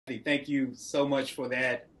Thank you so much for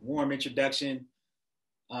that warm introduction.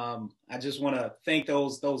 I just want to thank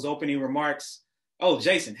those opening remarks. Oh,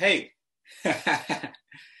 Jason, hey,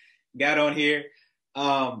 got on here.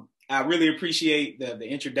 I really appreciate the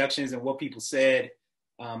introductions and what people said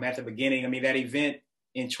at the beginning. I mean, that event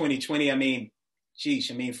in 2020. I mean,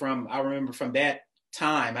 sheesh. I mean, I remember from that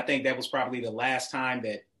time. I think that was probably the last time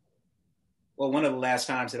one of the last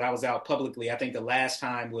times that I was out publicly. I think the last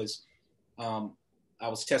time was um, I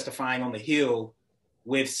was testifying on the Hill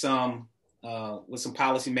with some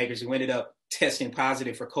policymakers who ended up testing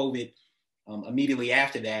positive for COVID immediately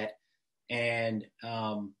after that. And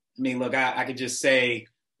I mean, look, I could just say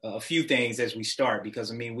a few things as we start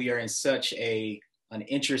because I mean we are in such an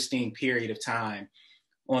interesting period of time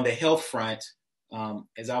on the health front.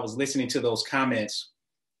 As I was listening to those comments,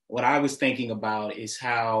 what I was thinking about is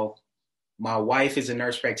how my wife is a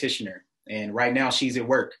nurse practitioner, and right now she's at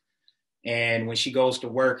work. And when she goes to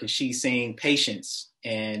work and she's seeing patients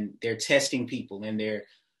and they're testing people and they're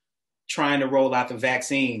trying to roll out the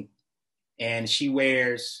vaccine, and she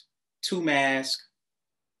wears two masks,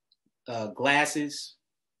 glasses,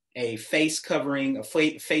 a face covering, a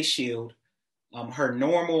face shield, her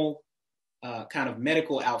normal kind of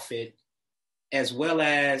medical outfit, as well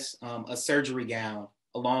as a surgery gown,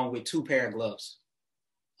 along with two pair of gloves.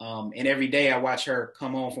 And every day I watch her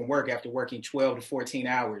come home from work after working 12 to 14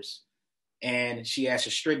 hours. And she has to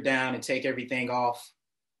strip down and take everything off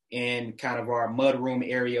in kind of our mudroom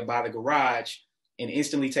area by the garage and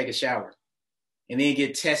instantly take a shower and then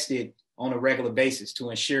get tested on a regular basis to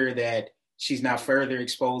ensure that she's not further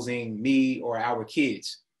exposing me or our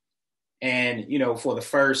kids. And, you know, for the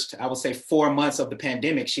first, I would say 4 months of the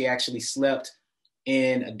pandemic, she actually slept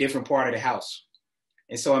in a different part of the house.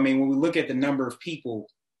 And so, I mean, when we look at the number of people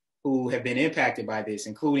who have been impacted by this,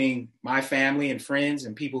 including my family and friends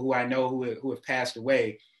and people who I know who have passed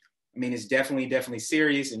away, I mean, it's definitely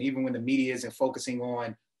serious. And even when the media isn't focusing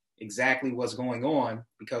on exactly what's going on,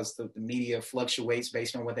 because the media fluctuates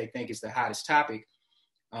based on what they think is the hottest topic,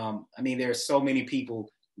 I mean, there are so many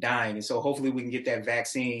people dying. And so hopefully we can get that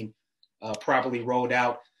vaccine properly rolled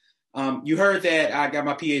out. You heard that I got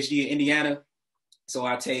my PhD in Indiana, so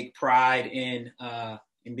I take pride in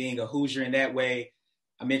being a Hoosier in that way.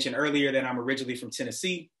 I mentioned earlier that I'm originally from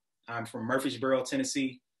Tennessee. I'm from Murfreesboro,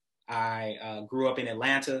 Tennessee. I grew up in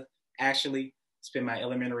Atlanta, actually. Spent my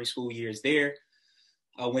elementary school years there.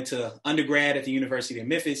 I went to undergrad at the University of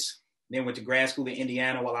Memphis, then went to grad school in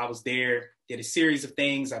Indiana while I was there. Did a series of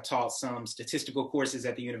things. I taught some statistical courses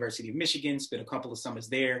at the University of Michigan, spent a couple of summers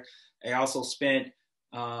there. I also spent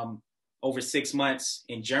over 6 months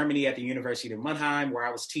in Germany at the University of Mannheim, where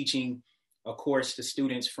I was teaching a course to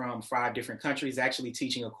students from 5 different countries, actually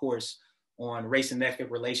teaching a course on race and ethnic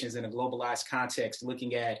relations in a globalized context,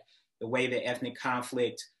 looking at the way that ethnic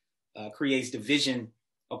conflict creates division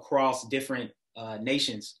across different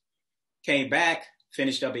nations. Came back,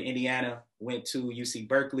 finished up in Indiana, went to UC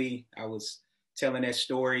Berkeley. I was telling that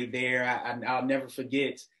story there. I'll never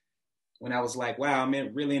forget when I was like, wow, I'm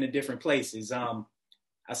really in a different place.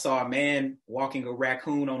 I saw a man walking a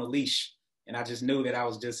raccoon on a leash. And I just knew that I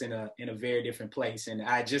was just in a very different place. And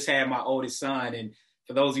I just had my oldest son. And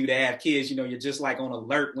for those of you that have kids, you know, you're just like on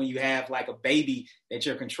alert when you have like a baby that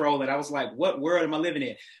you're controlling. I was like, what world am I living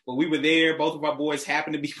in? But we were there. Both of our boys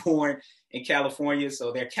happened to be born in California.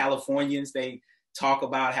 So they're Californians. They talk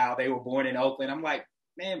about how they were born in Oakland. I'm like,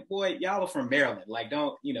 man, boy, y'all are from Maryland. Like,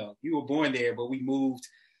 you were born there, but we moved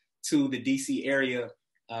to the DC area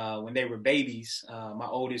when they were babies. My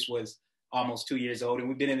oldest was almost 2 years old. And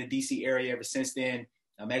we've been in the DC area ever since then.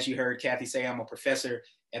 As you heard Kathy say, I'm a professor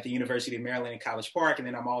at the University of Maryland in College Park. And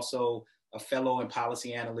then I'm also a fellow and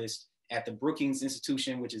policy analyst at the Brookings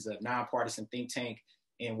Institution, which is a nonpartisan think tank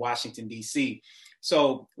in Washington, DC.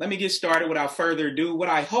 So let me get started without further ado. What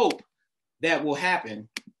I hope that will happen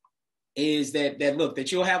is that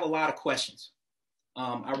you'll have a lot of questions.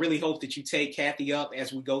 I really hope that you take Kathy up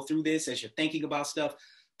as we go through this, as you're thinking about stuff.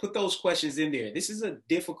 Put those questions in there. This is a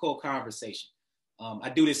difficult conversation. I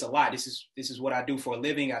do this a lot. This is what I do for a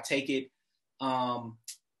living. I take it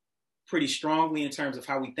pretty strongly in terms of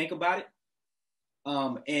how we think about it.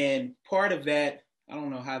 And part of that, I don't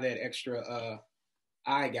know how that extra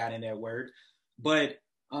I got in that word, but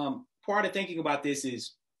part of thinking about this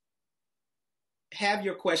is have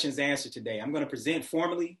your questions answered today. I'm going to present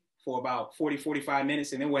formally for about 40, 45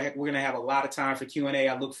 minutes, and then we're going to have a lot of time for Q&A.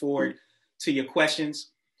 I look forward to your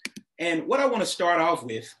questions. And what I want to start off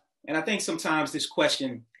with, and I think sometimes this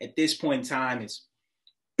question at this point in time is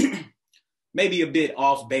maybe a bit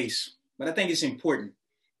off base, but I think it's important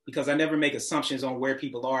because I never make assumptions on where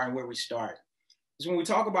people are and where we start. is when we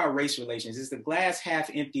talk about race relations, is the glass half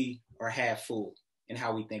empty or half full in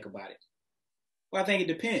how we think about it? Well, I think it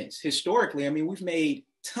depends. Historically, I mean, we've made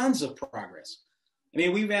tons of progress. I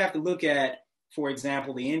mean, we have to look at, for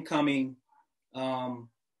example, the incoming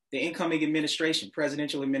administration,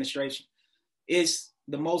 presidential administration, is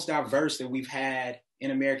the most diverse that we've had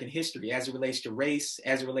in American history as it relates to race,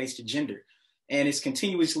 as it relates to gender. And it's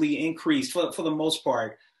continuously increased for the most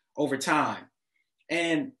part over time.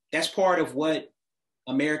 And that's part of what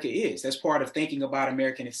America is. That's part of thinking about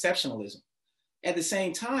American exceptionalism. At the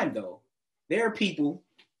same time, though, there are people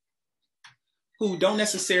who don't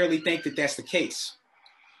necessarily think that that's the case.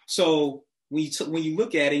 So when you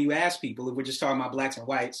look at it, you ask people, if we're just talking about blacks and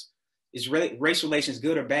whites, is race relations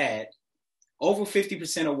good or bad? Over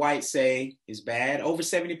 50% of whites say it's bad. Over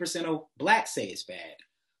 70% of blacks say it's bad.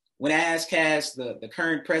 When asked, has the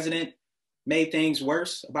current president made things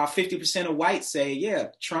worse? About 50% of whites say, yeah,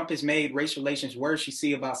 Trump has made race relations worse. You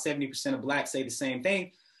see about 70% of blacks say the same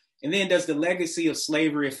thing. And then does the legacy of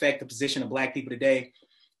slavery affect the position of black people today?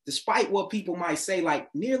 Despite what people might say,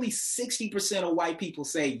 like nearly 60% of white people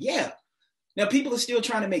say, yeah. Now, people are still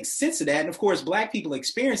trying to make sense of that. And of course, black people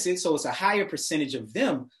experience it. So it's a higher percentage of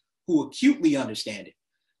them who acutely understand it.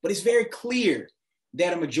 But it's very clear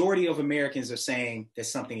that a majority of Americans are saying that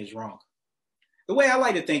something is wrong. The way I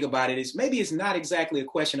like to think about it is maybe it's not exactly a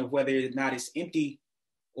question of whether or not it's empty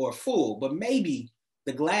or full, but maybe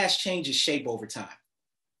the glass changes shape over time.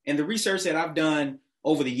 And the research that I've done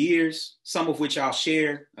over the years, some of which I'll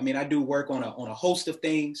share, I mean, I do work on a host of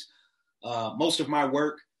things. Most of my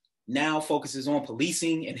work now focuses on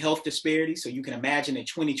policing and health disparities. So you can imagine that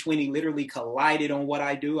 2020 literally collided on what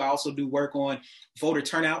I do. I also do work on voter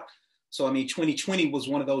turnout. So, I mean, 2020 was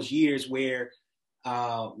one of those years where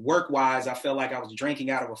work-wise, I felt like I was drinking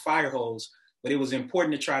out of a fire hose, but it was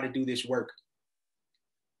important to try to do this work.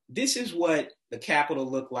 This is what the Capitol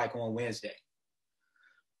looked like on Wednesday.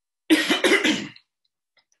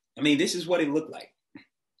 I mean, this is what it looked like.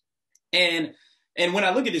 And when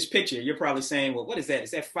I look at this picture, you're probably saying, well, what is that?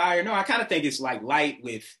 Is that fire? No, I kind of think it's like light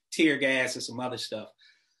with tear gas and some other stuff.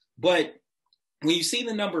 But when you see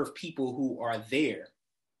the number of people who are there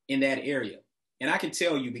in that area, and I can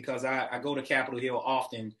tell you because I go to Capitol Hill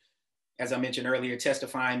often, as I mentioned earlier,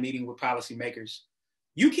 testifying, meeting with policymakers,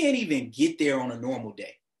 you can't even get there on a normal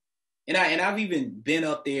day. And I've even been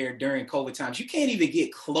up there during COVID times. You can't even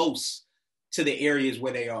get close to the areas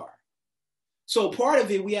where they are. So part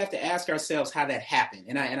of it, we have to ask ourselves how that happened.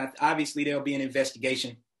 And obviously there'll be an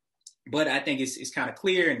investigation, but I think it's kind of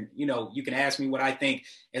clear. And, you know, you can ask me what I think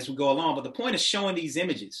as we go along. But the point of showing these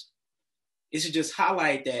images is to just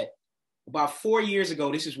highlight that about 4 years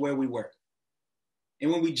ago, this is where we were.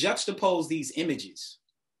 And when we juxtapose these images,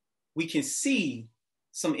 we can see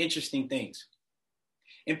some interesting things.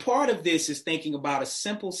 And part of this is thinking about a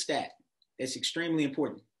simple stat that's extremely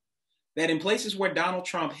important. That in places where Donald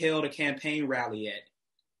Trump held a campaign rally at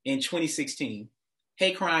in 2016,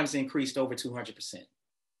 hate crimes increased over 200%.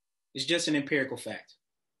 It's just an empirical fact.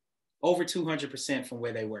 Over 200% from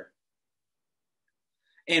where they were.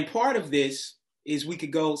 And part of this is we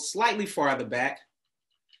could go slightly farther back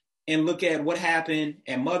and look at what happened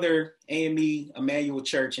at Mother AME Emmanuel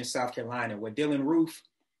Church in South Carolina, where Dylan Roof,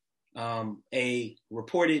 a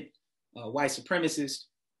reported white supremacist,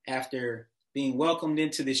 after being welcomed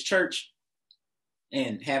into this church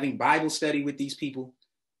and having Bible study with these people,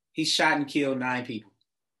 he shot and killed 9 people,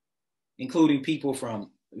 including people from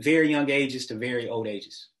very young ages to very old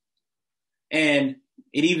ages. And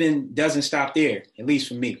it even doesn't stop there, at least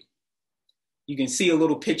for me. You can see a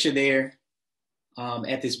little picture there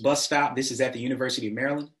at this bus stop. This is at the University of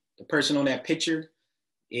Maryland. The person on that picture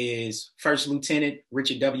is First Lieutenant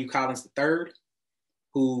Richard W. Collins III,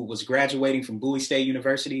 who was graduating from Bowie State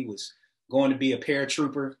University, was going to be a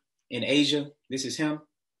paratrooper in Asia. This is him.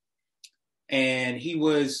 And he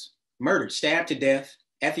was murdered, stabbed to death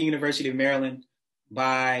at the University of Maryland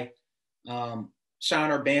by Sean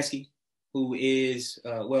Urbanski, who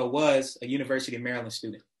was a University of Maryland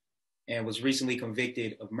student and was recently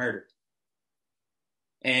convicted of murder.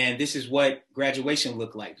 And this is what graduation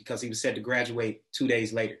looked like because he was set to graduate 2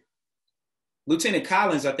 days later. Lieutenant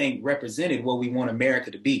Collins, I think, represented what we want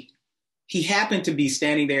America to be. He happened to be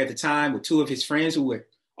standing there at the time with 2 of his friends who were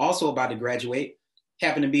also about to graduate,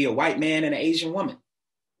 happened to be a white man and an Asian woman.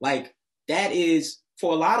 Like, that is,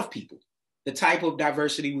 for a lot of people, the type of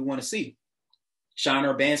diversity we want to see. Sean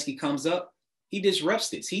Urbanski comes up, he disrupts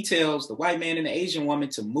this. He tells the white man and the Asian woman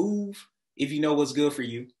to move if you know what's good for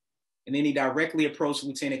you. And then he directly approached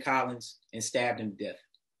Lieutenant Collins and stabbed him to death.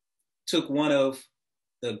 Took one of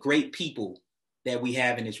the great people that we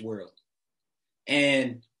have in this world.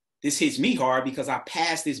 And This hits me hard because I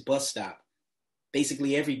pass this bus stop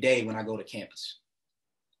basically every day when I go to campus.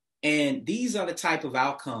 And these are the type of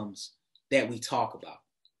outcomes that we talk about,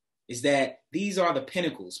 is that these are the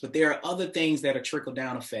pinnacles, but there are other things that are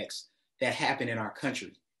trickle-down effects that happen in our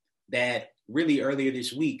country that really earlier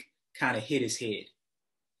this week kind of hit its head.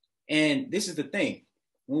 And this is the thing.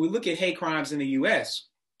 When we look at hate crimes in the US,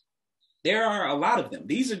 there are a lot of them.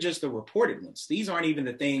 These are just the reported ones. These aren't even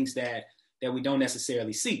the things that we don't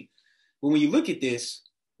necessarily see. But when you look at this,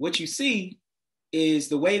 what you see is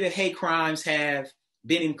the way that hate crimes have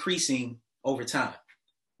been increasing over time.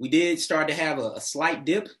 We did start to have a slight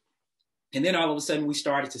dip, and then all of a sudden we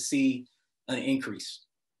started to see an increase.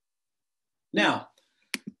 Now,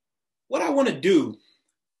 what I want to do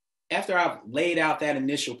after I've laid out that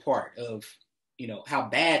initial part of, how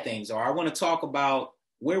bad things are, I want to talk about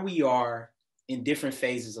where we are in different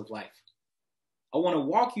phases of life. I want to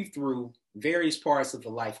walk you through various parts of the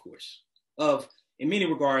life course of, in many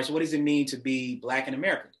regards, what does it mean to be Black in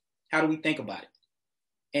America? How do we think about it?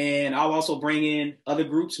 And I'll also bring in other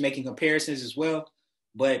groups making comparisons as well,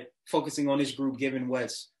 but focusing on this group given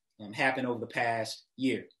what's happened over the past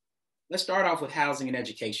year. Let's start off with housing and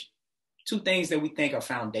education. Two things that we think are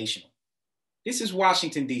foundational. This is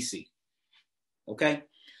Washington, D.C. Okay?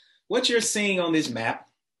 What you're seeing on this map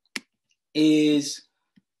is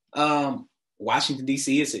Washington,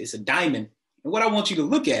 D.C. It's a diamond. And what I want you to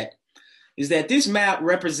look at is that this map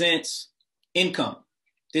represents income.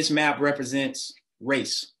 This map represents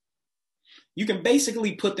race. You can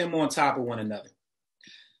basically put them on top of one another.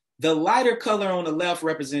 The lighter color on the left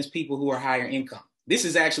represents people who are higher income. This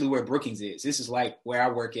is actually where Brookings is. This is like where I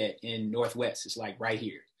work at in Northwest. It's like right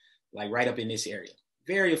here, like right up in this area.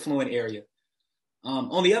 Very affluent area.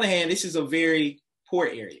 On the other hand, this is a very poor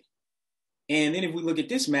area. And then if we look at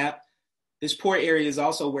this map, this poor area is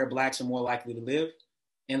also where Blacks are more likely to live.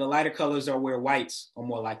 And the lighter colors are where whites are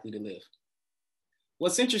more likely to live.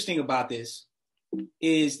 What's interesting about this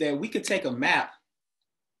is that we could take a map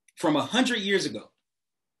from 100 years ago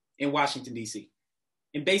in Washington, D.C.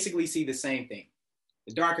 and basically see the same thing.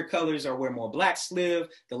 The darker colors are where more Blacks live.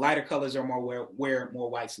 The lighter colors are more where more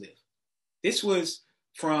whites live. This was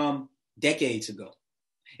from decades ago.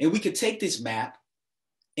 And we could take this map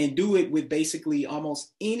and do it with basically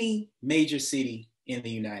almost any major city in the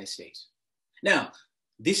United States. Now,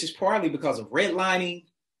 this is partly because of redlining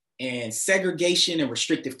and segregation and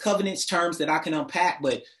restrictive covenants, terms that I can unpack,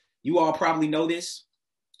 but you all probably know this.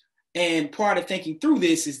 And part of thinking through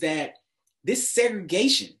this is that this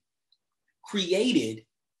segregation created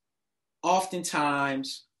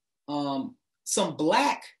oftentimes some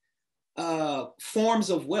Black forms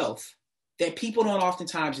of wealth that people don't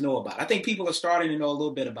oftentimes know about. I think people are starting to know a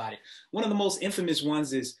little bit about it. One of the most infamous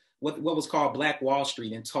ones is what was called Black Wall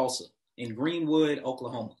Street in Tulsa, in Greenwood,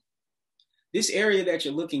 Oklahoma. This area that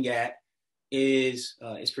you're looking at is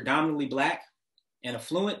predominantly Black and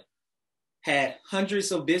affluent, had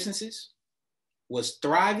hundreds of businesses, was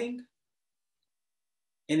thriving.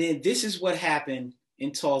 And then this is what happened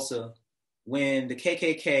in Tulsa when the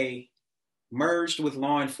KKK merged with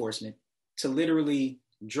law enforcement to literally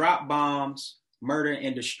drop bombs, murder,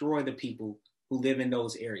 and destroy the people who live in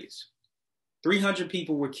those areas. 300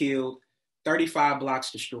 people were killed, 35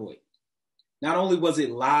 blocks destroyed. Not only was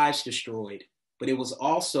it lives destroyed, but it was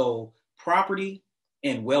also property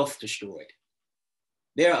and wealth destroyed.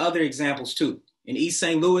 There are other examples too. In East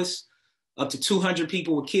St. Louis, up to 200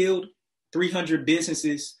 people were killed, 300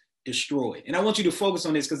 businesses destroyed. And I want you to focus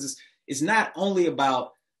on this because it's not only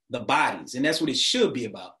about the bodies, and that's what it should be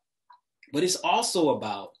about, but it's also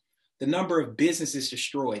about the number of businesses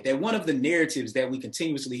destroyed. That one of the narratives that we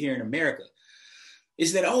continuously hear in America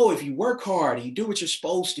is that, oh, if you work hard and you do what you're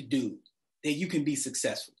supposed to do, that you can be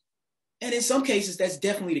successful. And in some cases, that's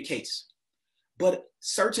definitely the case. But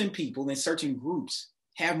certain people and certain groups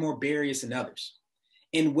have more barriers than others.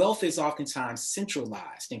 And wealth is oftentimes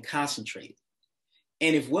centralized and concentrated.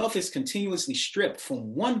 And if wealth is continuously stripped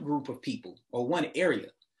from one group of people or one area,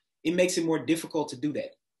 it makes it more difficult to do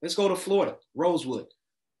that. Let's go to Florida, Rosewood.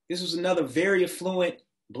 This was another very affluent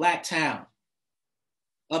Black town,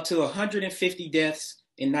 up to 150 deaths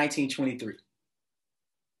in 1923.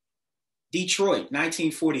 Detroit,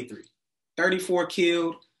 1943, 34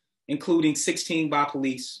 killed, including 16 by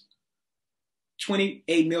police,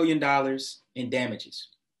 $28 million in damages.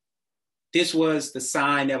 This was the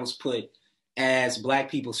sign that was put as Black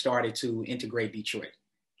people started to integrate Detroit.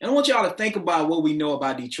 And I want y'all to think about what we know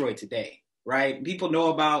about Detroit today, right? People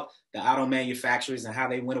know about the auto manufacturers and how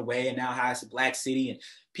they went away and now how it's a Black city and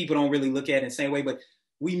people don't really look at it in the same way, but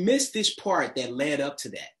we missed this part that led up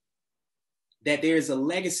to that there's a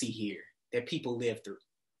legacy here that people live through.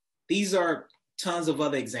 These are tons of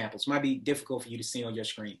other examples. Might be difficult for you to see on your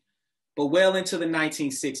screen. But well into the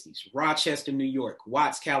 1960s, Rochester, New York,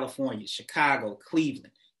 Watts, California, Chicago,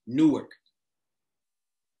 Cleveland, Newark.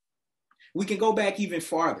 We can go back even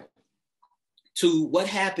farther to what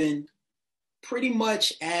happened pretty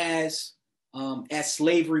much as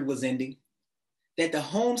slavery was ending, that the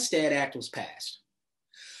Homestead Act was passed.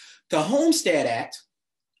 The Homestead Act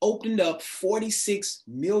opened up 46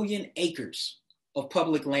 million acres of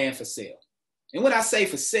public land for sale. And when I say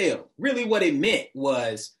for sale, really what it meant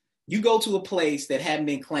was you go to a place that hadn't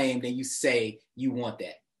been claimed and you say you want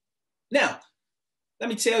that. Now, let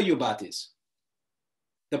me tell you about this.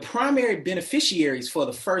 The primary beneficiaries for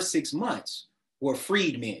the first 6 months were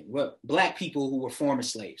freedmen, were Black people who were former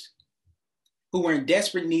slaves, who were in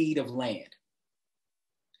desperate need of land.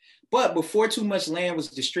 But before too much land was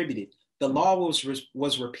distributed, the law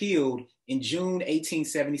was repealed in June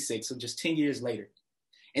 1876, so just 10 years later.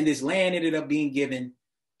 And this land ended up being given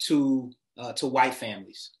to white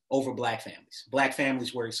families over Black families. Black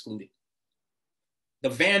families were excluded. The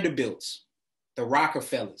Vanderbilts, the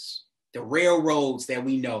Rockefellers, the railroads that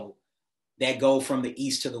we know that go from the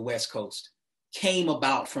East to the West Coast came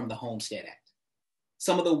about from the Homestead Act.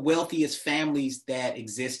 Some of the wealthiest families that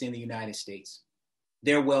exist in the United States,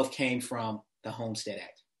 their wealth came from the Homestead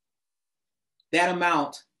Act. That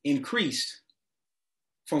amount increased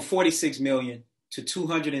from 46 million to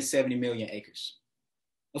 270 million acres.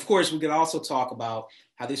 Of course, we could also talk about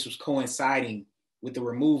how this was coinciding with the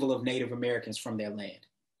removal of Native Americans from their land.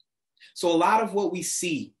 So a lot of what we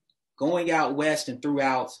see going out west and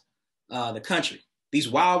throughout the country, these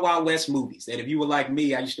Wild Wild West movies that if you were like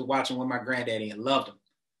me, I used to watch them with my granddaddy and loved them,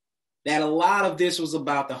 that a lot of this was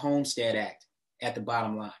about the Homestead Act at the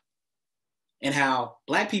bottom line and how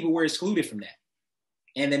Black people were excluded from that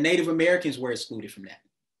and the Native Americans were excluded from that.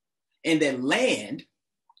 And that land,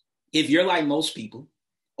 if you're like most people,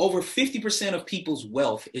 over 50% of people's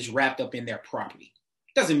wealth is wrapped up in their property.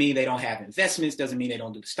 Doesn't mean they don't have investments, doesn't mean they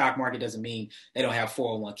don't do the stock market, doesn't mean they don't have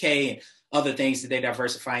 401k and other things that they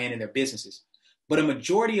diversify in their businesses. But a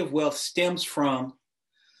majority of wealth stems from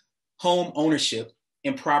home ownership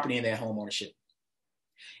and property in that home ownership.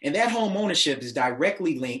 And that home ownership is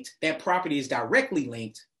directly linked, that property is directly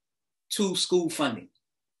linked to school funding.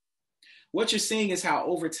 What you're seeing is how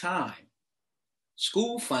over time,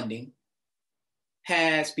 school funding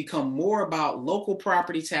has become more about local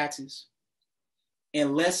property taxes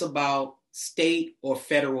and less about state or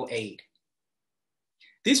federal aid.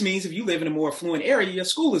 This means if you live in a more affluent area, your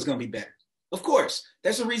school is going to be better. Of course,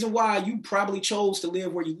 that's the reason why you probably chose to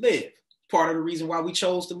live where you live. Part of the reason why we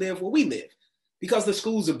chose to live where we live, because the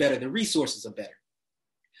schools are better, the resources are better.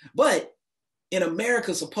 But in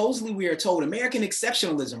America, supposedly we are told, American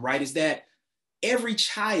exceptionalism, right, is that every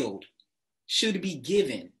child should be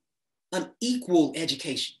given an equal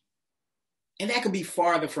education. And that could be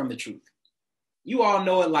farther from the truth. You all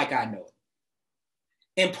know it like I know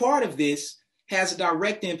it. And part of this has a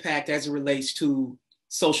direct impact as it relates to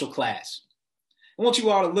social class. I want you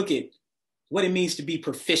all to look at what it means to be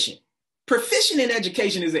proficient. Proficient in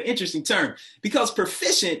education is an interesting term because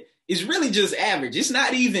proficient is really just average. It's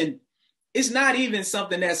not even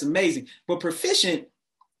something that's amazing, but proficient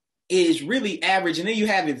is really average. And then you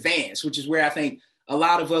have advanced, which is where I think a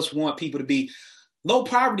lot of us want people to be. Low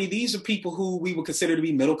poverty, these are people who we would consider to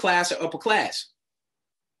be middle class or upper class.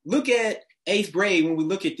 Look at 8th grade when we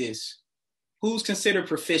look at this. Who's considered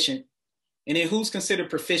proficient? And then who's considered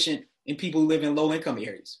proficient in people who live in low income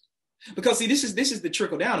areas? Because see, this is the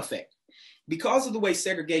trickle down effect. Because of the way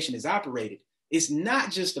segregation is operated, it's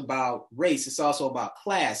not just about race, it's also about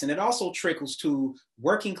class. And it also trickles to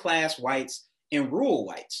working class whites and rural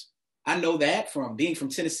whites. I know that from being from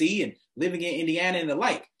Tennessee and living in Indiana and the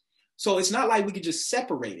like. So it's not like we could just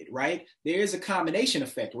separate it, right? There is a combination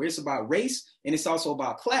effect where it's about race and it's also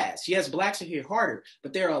about class. Yes, Blacks are hit harder,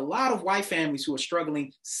 but there are a lot of white families who are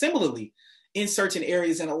struggling similarly in certain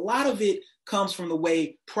areas. And a lot of it comes from the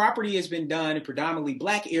way property has been done in predominantly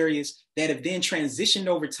Black areas that have then transitioned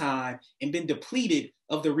over time and been depleted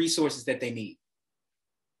of the resources that they need.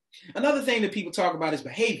 Another thing that people talk about is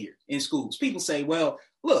behavior in schools. People say, well,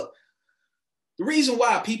 look, the reason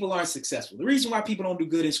why people aren't successful, the reason why people don't do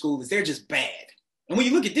good in school is they're just bad. And when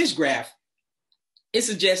you look at this graph, it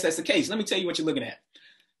suggests that's the case. Let me tell you what you're looking at.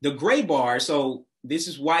 The gray bar, so this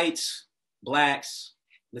is whites, Blacks,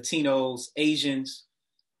 Latinos, Asians,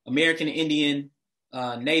 American Indian,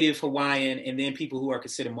 Native Hawaiian, and then people who are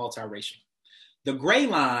considered multiracial. The gray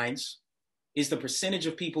lines is the percentage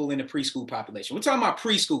of people in the preschool population. We're talking about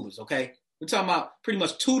preschoolers, okay? We're talking about pretty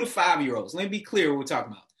much 2 to 5 year olds. Let me be clear what we're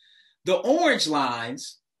talking about. The orange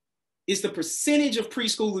lines is the percentage of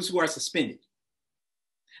preschoolers who are suspended.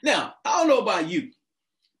 Now, I don't know about you,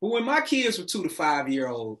 but when my kids were 2 to 5 year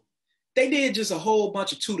old, they did just a whole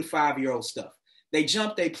bunch of 2 to 5 year old stuff. They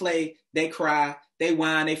jump, they play, they cry, they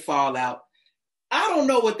whine, they fall out. I don't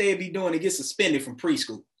know what they'd be doing to get suspended from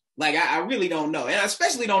preschool. Like, I really don't know. And I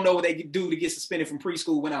especially don't know what they could do to get suspended from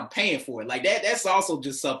preschool when I'm paying for it. Like, that's also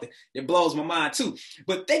just something that blows my mind, too.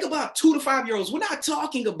 But think about 2 to 5 year olds. We're not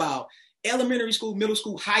talking about elementary school, middle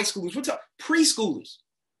school, high schoolers. We're talking preschoolers.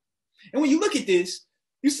 And when you look at this,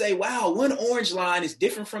 you say, wow, one orange line is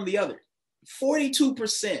different from the other.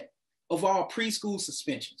 42% of all preschool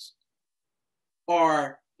suspensions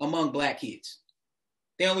are among Black kids.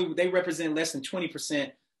 They represent less than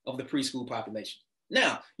 20% of the preschool population.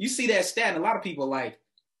 Now, you see that stat, and a lot of people are like,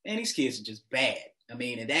 man, these kids are just bad. I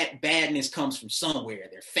mean, and that badness comes from somewhere,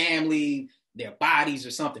 their family, their bodies,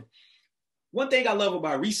 or something. One thing I love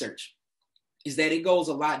about research is that it goes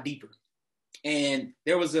a lot deeper. And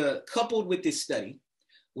there was coupled with this study,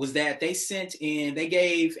 was that they sent in, they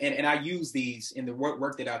gave, and I use these in the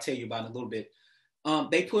work that I'll tell you about in a little bit.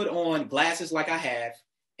 They put on glasses like I have,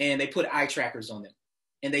 and they put eye trackers on them.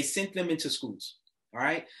 And they sent them into schools, all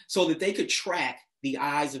right, so that they could track the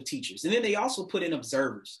eyes of teachers. And then they also put in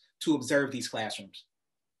observers to observe these classrooms.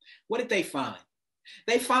 What did they find?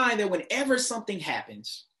 They find that whenever something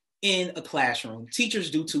happens in a classroom,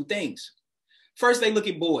 teachers do two things. First, they look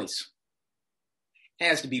at boys.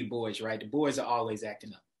 Has to be the boys, right? The boys are always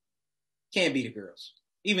acting up. Can't be the girls.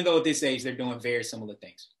 Even though at this age, they're doing very similar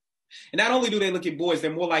things. And not only do they look at boys,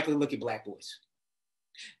 they're more likely to look at Black boys.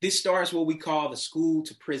 This starts what we call the school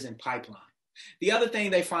to prison pipeline. The other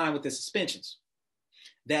thing they find with the suspensions,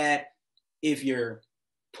 that if you're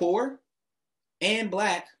poor and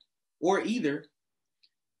Black or either,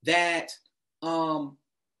 that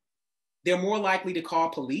they're more likely to call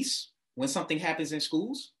police when something happens in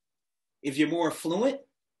schools. If you're more affluent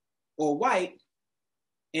or white,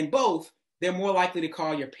 and both, they're more likely to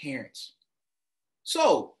call your parents.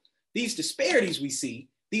 So these disparities we see,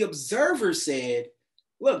 the observers said,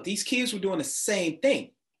 look, these kids were doing the same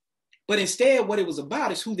thing. But instead, what it was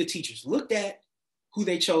about is who the teachers looked at, who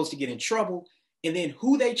they chose to get in trouble, and then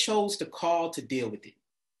who they chose to call to deal with it.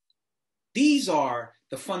 These are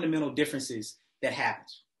the fundamental differences that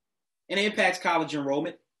happens. And it impacts college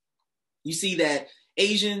enrollment. You see that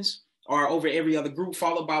Asians are over every other group,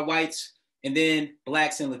 followed by whites, and then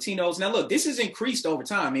Blacks and Latinos. Now, look, this has increased over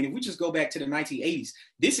time. I mean, if we just go back to the 1980s,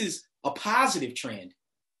 this is a positive trend,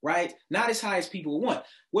 right? Not as high as people want.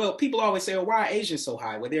 Well, people always say, oh, why are Asians so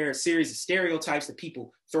high? Well, there are a series of stereotypes that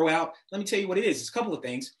people throw out. Let me tell you what it is. It's a couple of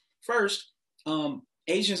things. First,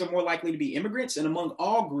 Asians are more likely to be immigrants, and among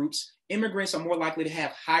all groups, immigrants are more likely to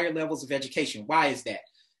have higher levels of education. Why is that?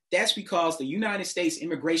 That's because the United States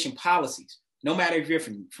immigration policies, no matter if you're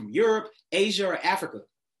from Europe, Asia, or Africa,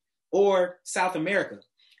 or South America,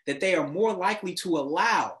 that they are more likely to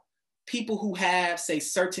allow people who have, say,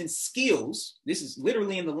 certain skills, this is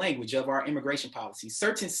literally in the language of our immigration policy,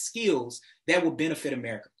 certain skills that will benefit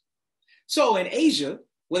America. So in Asia,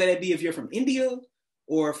 whether that be if you're from India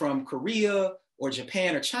or from Korea or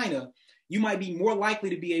Japan or China, you might be more likely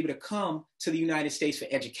to be able to come to the United States for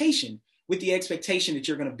education with the expectation that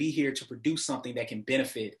you're going to be here to produce something that can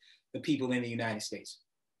benefit the people in the United States.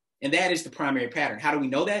 And that is the primary pattern. How do we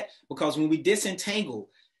know that? Because when we disentangle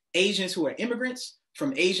Asians who are immigrants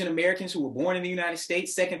from Asian Americans who were born in the United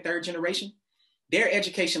States, second, third generation, their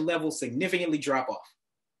education levels significantly drop off.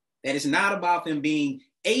 That is not about them being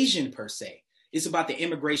Asian per se. It's about the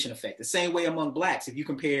immigration effect. The same way among Blacks, if you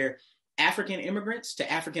compare African immigrants to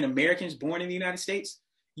African Americans born in the United States,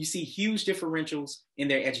 you see huge differentials in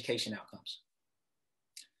their education outcomes.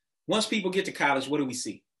 Once people get to college, what do we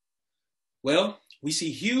see? Well, we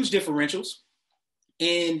see huge differentials.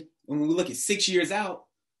 And when we look at 6 years out,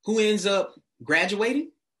 who ends up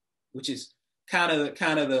graduating, which is kind of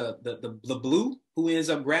the blue, who ends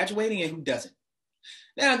up graduating and who doesn't.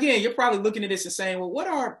 Now, again, you're probably looking at this and saying, well, what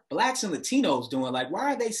are Blacks and Latinos doing? Like,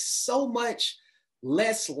 why are they so much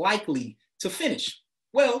less likely to finish?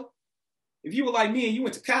 Well, if you were like me and you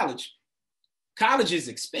went to college, college is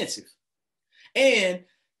expensive. And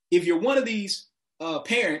if you're one of these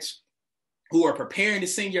parents who are preparing to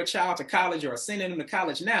send your child to college or are sending them to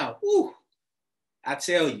college now, I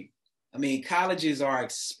tell you, I mean, colleges are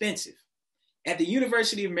expensive. At the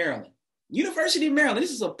University of Maryland,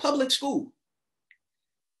 this is a public school.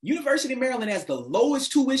 University of Maryland has the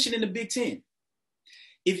lowest tuition in the Big Ten.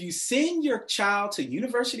 If you send your child to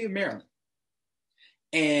University of Maryland,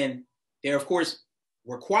 and they're, of course,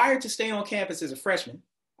 required to stay on campus as a freshman,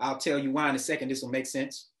 I'll tell you why in a second, this will make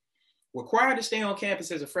sense. Required to stay on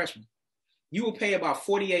campus as a freshman. you will pay about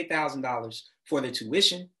 $48,000 for their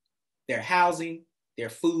tuition, their housing, their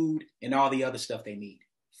food, and all the other stuff they need.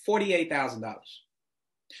 $48,000.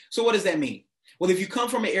 So what does that mean? Well, if you come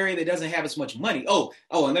from an area that doesn't have as much money,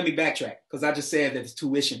 and let me backtrack, because I just said that the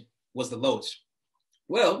tuition was the lowest.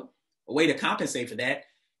 Well, a way to compensate for that,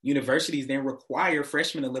 universities then require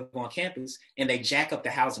freshmen to live on campus, and they jack up the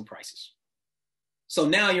housing prices. So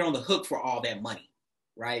now you're on the hook for all that money,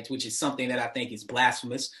 right? Which is something that I think is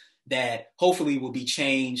blasphemous, that hopefully will be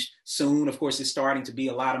changed soon. Of course, it's starting to be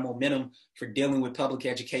a lot of momentum for dealing with public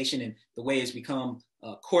education and the way it's become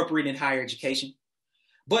corporate in higher education.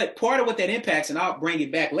 But part of what that impacts, and I'll bring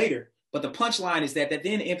it back later, but the punchline is that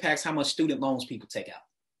then impacts how much student loans people take out.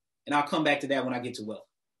 And I'll come back to that when I get to wealth.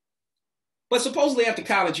 But supposedly after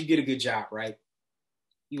college, you get a good job, right?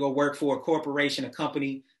 You go work for a corporation, a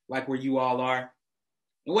company, like where you all are.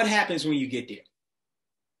 And what happens when you get there?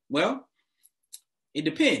 Well, it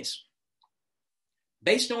depends.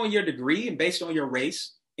 Based on your degree and based on your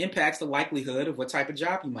race, impacts the likelihood of what type of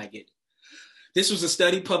job you might get. This was a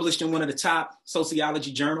study published in one of the top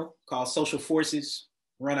sociology journal called Social Forces,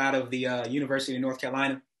 run out of the University of North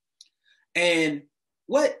Carolina. And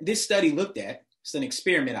what this study looked at, it's an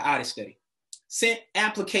experiment, an audit study, sent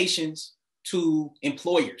applications to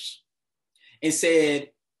employers and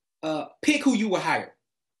said, pick who you will hire.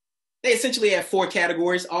 They essentially had 4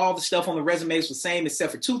 categories. All the stuff on the resumes was the same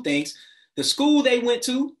except for 2 things: the school they went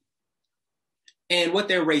to and what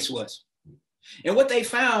their race was. And what they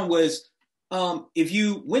found was if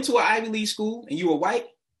you went to an Ivy League school and you were white,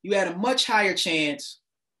 you had a much higher chance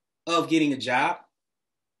of getting a job.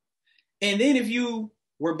 And then if you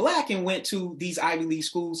were black and went to these Ivy League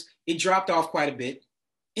schools, it dropped off quite a bit.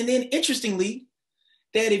 And then interestingly,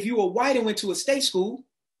 that if you were white and went to a state school,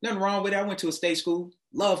 nothing wrong with it. I went to a state school,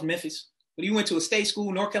 loved Memphis, but you went to a state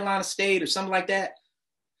school, North Carolina State or something like that,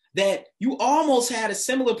 that you almost had a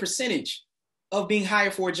similar percentage of being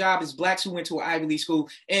hired for a job as blacks who went to an Ivy League school.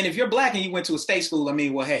 And if you're black and you went to a state school, I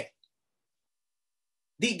mean, well, hey,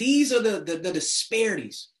 these are the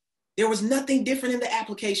disparities. There was nothing different in the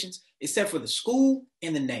applications except for the school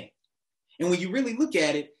and the name. And when you really look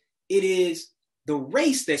at it, it is the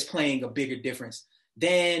race that's playing a bigger difference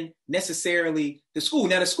than necessarily the school.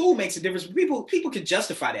 Now, the school makes a difference. People can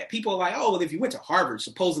justify that. People are like, oh, well, if you went to Harvard,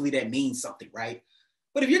 supposedly that means something, right?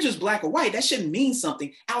 But if you're just black or white, that shouldn't mean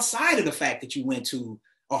something outside of the fact that you went to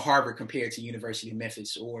a Harvard compared to University of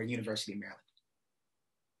Memphis or University of Maryland.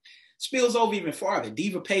 Spills over even farther. Dr.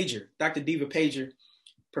 Diva Pager,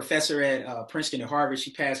 professor at Princeton and Harvard,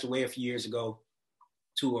 she passed away a few years ago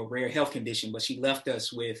to a rare health condition, but she left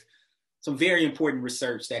us with some very important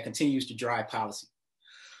research that continues to drive policy.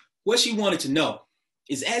 What she wanted to know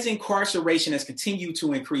is, as incarceration has continued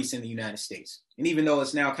to increase in the United States, and even though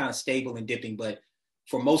it's now kind of stable and dipping, but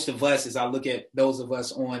for most of us, as I look at those of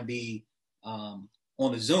us on the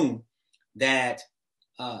Zoom, that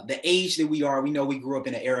the age that we are, we know we grew up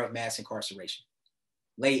in an era of mass incarceration,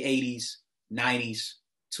 late 80s, 90s,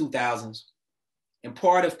 2000s. And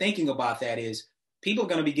part of thinking about that is people are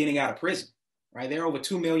going to be getting out of prison, right? There are over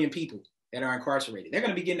 2 million people that are incarcerated. They're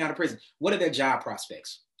going to be getting out of prison. What are their job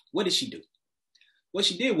prospects? What did she do? What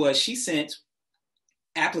she did was she sent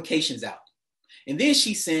applications out. And then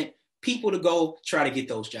she sent people to go try to get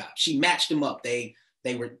those jobs. She matched them up. They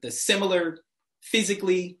were the similar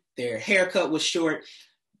physically. Their haircut was short.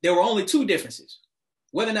 There were only 2 differences: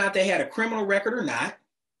 whether or not they had a criminal record or not.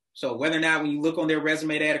 So whether or not when you look on their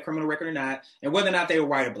resume, they had a criminal record or not, and whether or not they were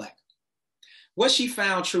white or black. What she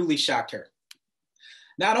found truly shocked her.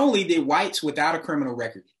 Not only did whites without a criminal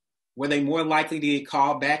record, were they more likely to get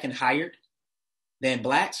called back and hired than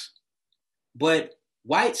blacks, but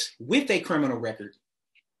whites with a criminal record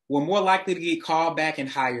were more likely to get called back and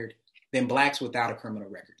hired than blacks without a criminal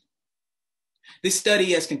record. This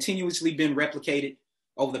study has continuously been replicated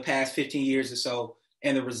over the past 15 years or so,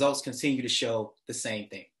 and the results continue to show the same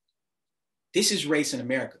thing. This is race in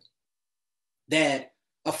America. That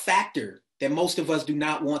a factor that most of us do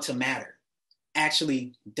not want to matter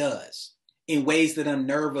actually does in ways that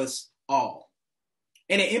unnerve us all.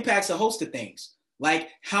 And it impacts a host of things, like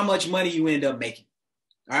how much money you end up making.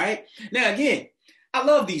 All right. Now, again, I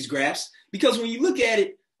love these graphs because when you look at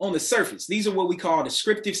it on the surface, these are what we call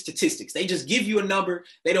descriptive statistics. They just give you a number.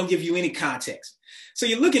 They don't give you any context. So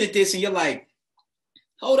you're looking at this and you're like,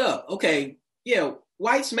 hold up. Okay. Yeah.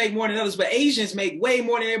 Whites make more than others, but Asians make way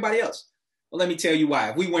more than everybody else. Well, let me tell you why.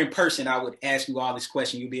 If we were in person, I would ask you all this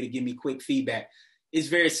question. You'll be able to give me quick feedback. It's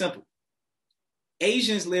very simple.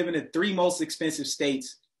 Asians live in the 3 most expensive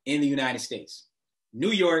states in the United States: New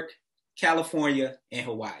York, California, and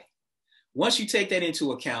Hawaii. Once you take that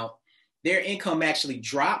into account, their income actually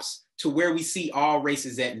drops to where we see all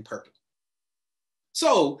races at in purple.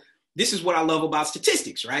 So this is what I love about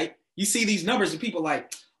statistics, right? You see these numbers and people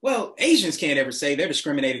like, well, Asians can't ever say they're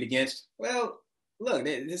discriminated against. Well, look,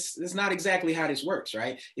 this is not exactly how this works,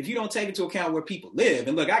 right? If you don't take into account where people live,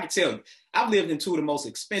 and look, I can tell you, I've lived in two of the most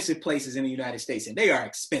expensive places in the United States, and they are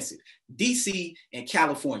expensive, DC and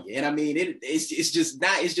California. And I mean, it's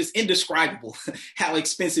just indescribable how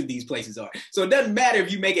expensive these places are. So it doesn't matter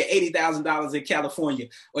if you make it $80,000 in California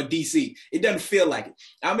or DC. It doesn't feel like it.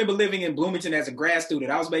 I remember living in Bloomington as a grad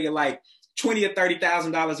student. I was making like $20,000 or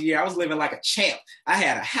 $30,000 a year. I was living like a champ. I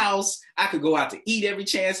had a house. I could go out to eat every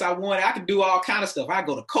chance I wanted. I could do all kind of stuff. I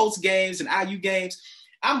go to Colts games and IU games.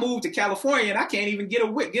 I moved to California and I can't even get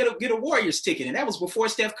a Warriors ticket. And that was before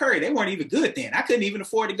Steph Curry. They weren't even good then. I couldn't even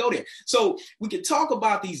afford to go there. So we could talk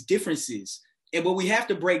about these differences, but we have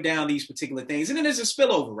to break down these particular things. And then there's a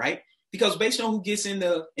spillover, right? Because based on who gets in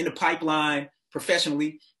the pipeline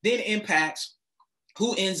professionally, then impacts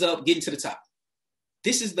who ends up getting to the top.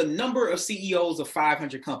 This is the number of CEOs of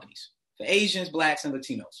 500 companies for Asians, Blacks, and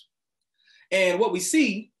Latinos. And what we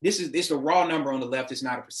see, this is the raw number on the left. It's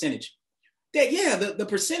not a percentage. That, yeah, the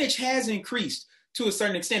percentage has increased to a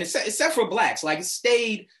certain extent, except for Blacks. Like, it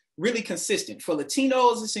stayed really consistent. For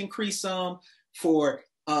Latinos, it's increased some. For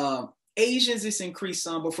Asians, it's increased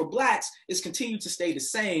some. But for Blacks, it's continued to stay the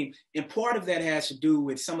same. And part of that has to do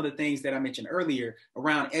with some of the things that I mentioned earlier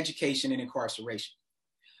around education and incarceration.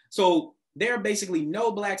 So there are basically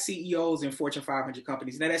no Black CEOs in Fortune 500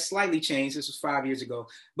 companies. Now, that's slightly changed. This was 5 years ago.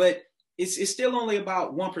 But it's still only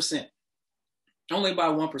about 1%. Only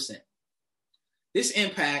about 1%. This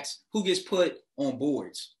impacts who gets put on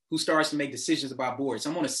boards, who starts to make decisions about boards.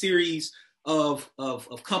 I'm on a series of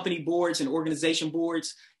company boards and organization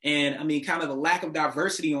boards. And I mean, kind of the lack of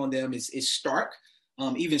diversity on them is stark,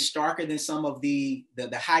 even starker than some of the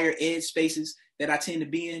higher ed spaces that I tend to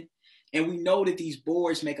be in. And we know that these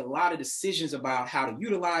boards make a lot of decisions about how to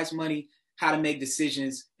utilize money, how to make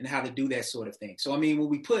decisions, and how to do that sort of thing. So, I mean, when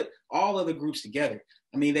we put all of the groups together,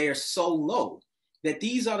 I mean, they are so low that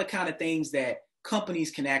these are the kind of things that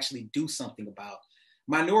companies can actually do something about.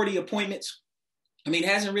 Minority appointments, I mean,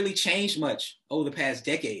 hasn't really changed much over the past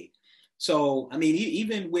decade. So, I mean,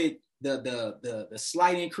 even with the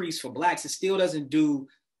slight increase for Blacks, it still doesn't do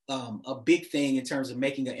a big thing in terms of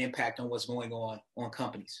making an impact on what's going on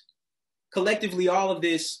companies. Collectively, all of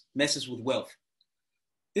this messes with wealth.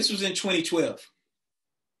 This was in 2012.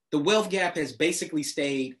 The wealth gap has basically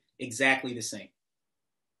stayed exactly the same.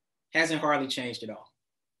 Hasn't hardly changed at all.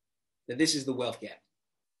 That this is the wealth gap.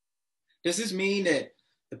 Does this mean that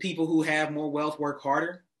the people who have more wealth work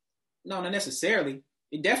harder? No, not necessarily.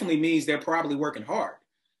 It definitely means they're probably working hard.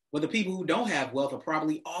 But the people who don't have wealth are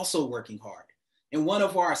probably also working hard. And one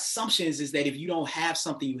of our assumptions is that if you don't have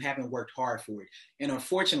something, you haven't worked hard for it. And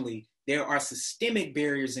unfortunately, there are systemic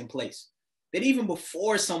barriers in place that even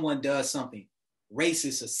before someone does something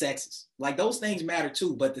racist or sexist, like those things matter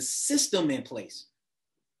too, but the system in place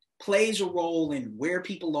plays a role in where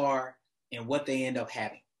people are and what they end up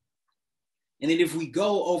having. And then if we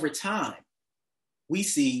go over time, we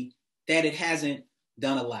see that it hasn't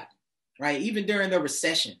done a lot, right? Even during the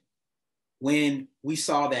recession, when we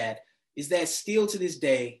saw that, is that still to this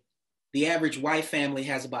day, the average white family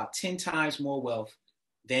has about 10 times more wealth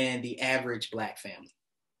than the average Black family.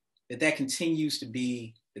 That continues to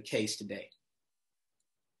be the case today.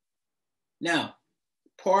 Now,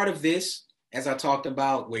 part of this, as I talked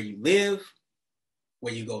about, where you live,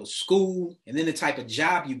 where you go to school, and then the type of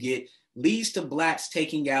job you get, leads to Blacks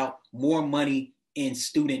taking out more money in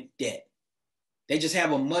student debt. They just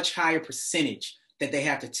have a much higher percentage that they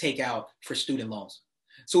have to take out for student loans.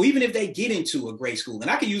 So even if they get into a great school,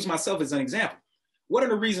 and I can use myself as an example, one of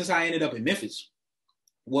the reasons I ended up in Memphis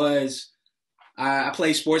was I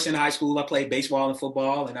played sports in high school. I played baseball and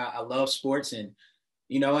football, and I love sports. And,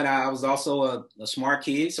 you know, and I was also a smart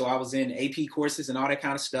kid. So I was in AP courses and all that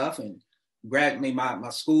kind of stuff. And my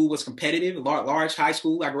school was competitive, large high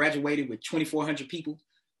school. I graduated with 2,400 people.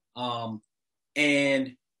 You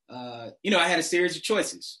know, I had a series of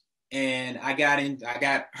choices. And I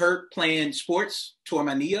got hurt playing sports, tore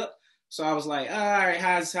my knee up. So I was like, all right,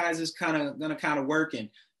 how's this gonna work? And,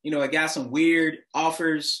 you know, I got some weird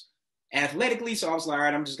offers athletically. So I was like, all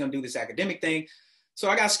right, I'm just gonna do this academic thing. So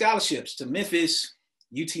I got scholarships to Memphis,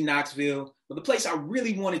 UT Knoxville. But the place I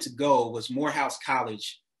really wanted to go was Morehouse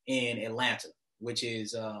College in Atlanta, which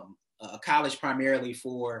is a college primarily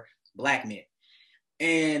for Black men.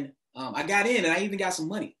 And I got in and I even got some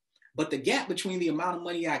money. But the gap between the amount of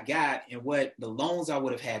money I got and what the loans I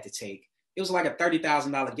would have had to take, it was like a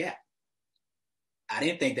 $30,000 gap. I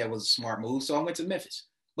didn't think that was a smart move, so I went to Memphis.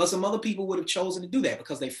 But some other people would have chosen to do that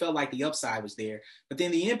because they felt like the upside was there. But then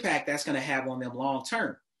the impact that's going to have on them long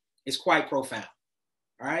term is quite profound.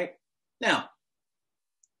 All right. Now,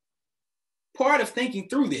 part of thinking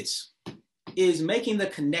through this is making the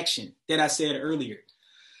connection that I said earlier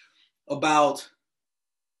about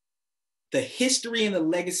the history and the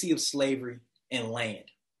legacy of slavery and land.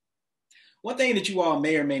 One thing that you all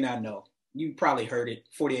may or may not know, you probably heard it,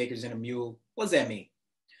 40 acres and a mule. What does that mean?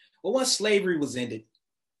 Well, once slavery was ended,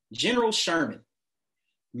 General Sherman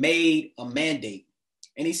made a mandate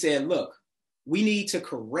and he said, look, we need to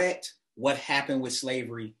correct what happened with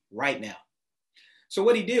slavery right now. So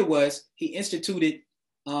what he did was he instituted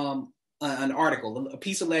an article, a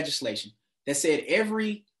piece of legislation that said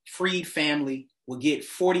every freed family will get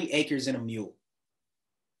 40 acres and a mule.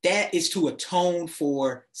 That is to atone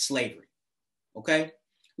for slavery. Okay.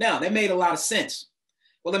 Now that made a lot of sense.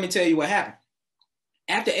 Well, let me tell you what happened.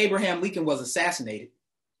 After Abraham Lincoln was assassinated,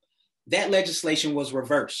 that legislation was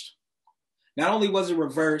reversed. Not only was it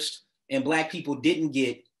reversed and Black people didn't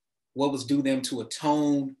get what was due them to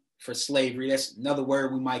atone for slavery, that's another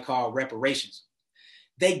word we might call reparations.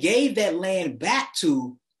 They gave that land back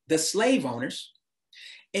to the slave owners,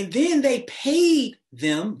 and then they paid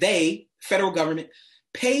them, federal government,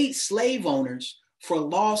 paid slave owners for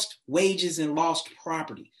lost wages and lost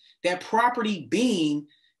property. That property being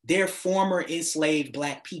their former enslaved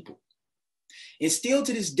Black people. And still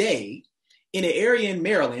to this day, in an area in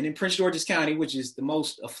Maryland, in Prince George's County, which is the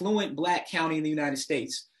most affluent Black county in the United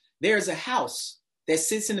States, there's a house that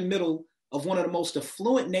sits in the middle of one of the most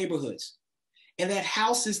affluent neighborhoods. And that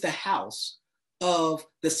house is the house of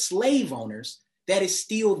the slave owners that is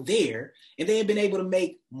still there. And they have been able to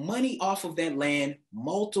make money off of that land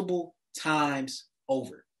multiple times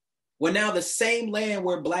over. Well, now the same land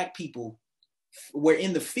where Black people were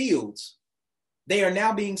in the fields, they are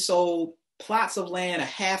now being sold plots of land, a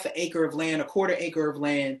half an acre of land, a quarter acre of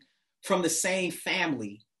land from the same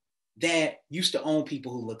family that used to own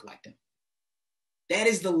people who look like them. That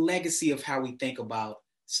is the legacy of how we think about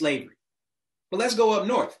slavery. But let's go up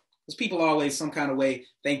north, because people always some kind of way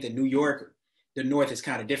think that New York or the North is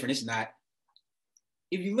kind of different. It's not.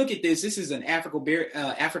 If you look at this, this is an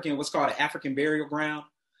what's called an African burial ground.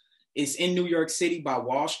 It's in New York City by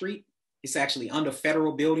Wall Street. It's actually under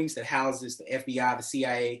federal buildings that houses the FBI, the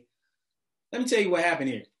CIA. Let me tell you what happened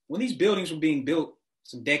here. When these buildings were being built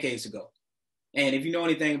some decades ago, and if you know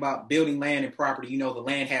anything about building land and property, you know the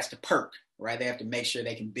land has to perk, right? They have to make sure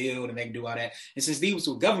they can build and they can do all that. And since these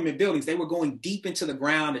were government buildings, they were going deep into the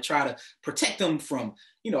ground to try to protect them from,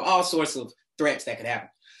 all sorts of threats that could happen.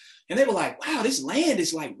 And they were like, wow, this land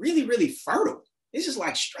is like really, really fertile. This is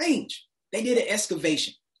like strange. They did an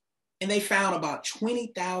excavation and they found about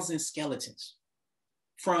 20,000 skeletons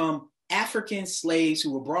from African slaves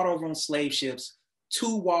who were brought over on slave ships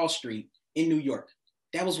to Wall Street in New York.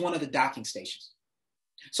 That was one of the docking stations.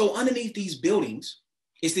 So underneath these buildings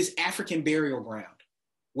is this African burial ground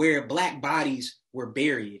where Black bodies were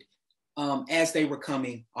buried as they were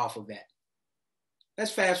coming off of that.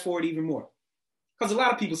 Let's fast forward even more. Because a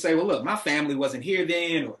lot of people say, well, look, my family wasn't here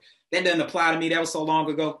then, or that doesn't apply to me. That was so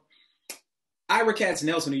long ago. Ira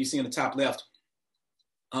Katznelson, who you see on the top left,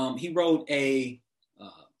 he wrote a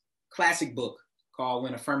classic book called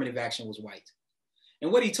When Affirmative Action Was White.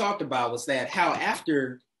 And what he talked about was that how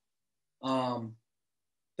after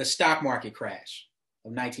the stock market crash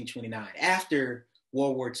of 1929, after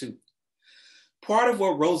World War II, part of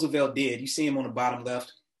what Roosevelt did, you see him on the bottom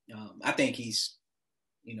left, I think he's,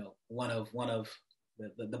 one of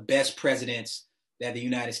the best presidents that the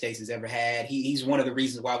United States has ever had. He's one of the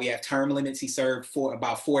reasons why we have term limits. He served for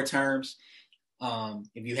about 4 terms.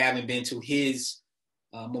 If you haven't been to his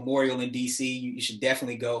memorial in DC, you should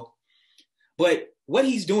definitely go. But what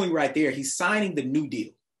he's doing right there, he's signing the New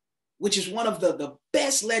Deal, which is one of the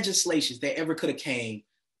best legislations that ever could have came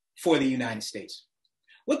for the United States.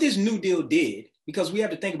 What this New Deal did, because we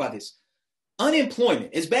have to think about this,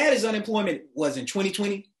 unemployment, as bad as unemployment was in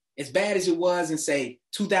 2020, as bad as it was in, say,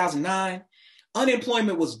 2009,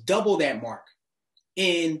 unemployment was double that mark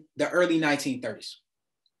in the early 1930s.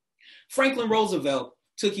 Franklin Roosevelt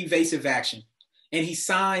took evasive action and he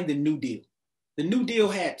signed the New Deal. The New Deal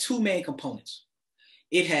had 2 main components.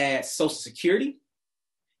 It had Social Security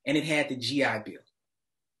and it had the GI Bill.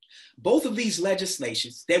 Both of these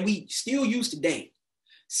legislations that we still use today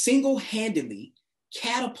single-handedly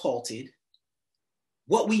catapulted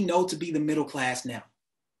what we know to be the middle class now.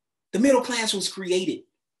 The middle class was created.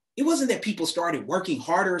 It wasn't that people started working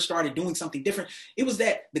harder or started doing something different. It was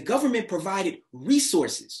that the government provided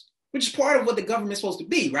resources which is part of what the government's supposed to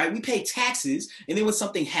be, right? We pay taxes, and then when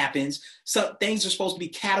something happens, some things are supposed to be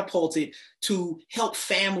catapulted to help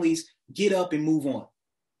families get up and move on.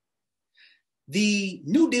 The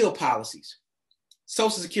New Deal policies, Social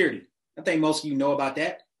Security, I think most of you know about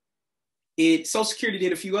that. Social Security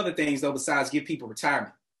did a few other things, though, besides give people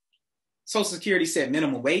retirement. Social Security set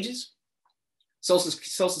minimum wages. Social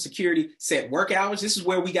Security set work hours. This is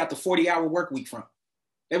where we got the 40-hour work week from.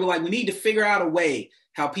 They were like, we need to figure out a way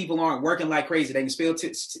how people aren't working like crazy. They can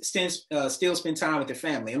still spend time with their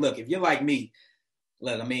family. And look, if you're like me,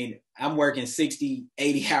 look, I mean, I'm working 60,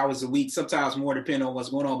 80 hours a week, sometimes more depending on what's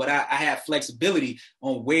going on, but I have flexibility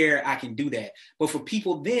on where I can do that. But for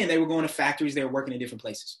people then, they were going to factories, they were working in different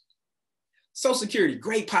places. Social Security,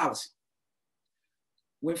 great policy.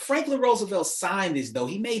 When Franklin Roosevelt signed this, though,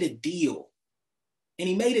 he made a deal. And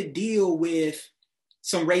he made a deal with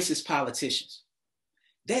some racist politicians.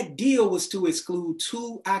 That deal was to exclude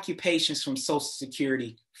 2 occupations from Social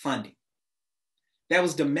Security funding. That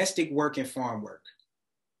was domestic work and farm work.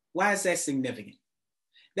 Why is that significant?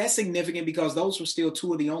 That's significant because those were still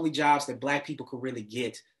 2 of the only jobs that Black people could really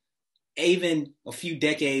get, even a few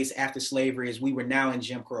decades after slavery, as we were now in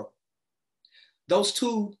Jim Crow. Those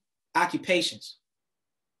 2 occupations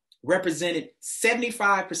represented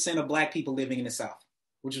 75% of Black people living in the South,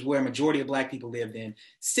 which is where a majority of Black people lived in.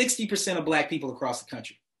 60% of Black people across the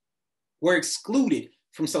country were excluded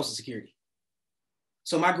from Social Security.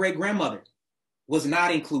 So my great-grandmother was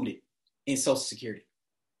not included in Social Security,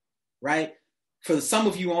 right? For some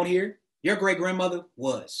of you on here, your great-grandmother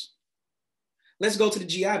was. Let's go to the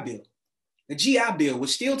GI Bill. The GI Bill,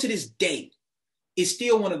 which still to this day is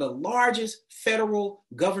still one of the largest federal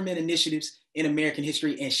government initiatives in American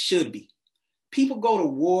history and should be. People go to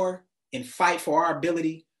war and fight for our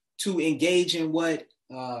ability to engage in what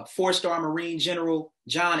 4-star Marine General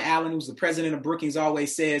John Allen, who's the president of Brookings,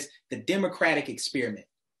 always says, the democratic experiment.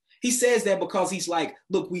 He says that because he's like,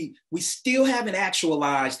 look, we still haven't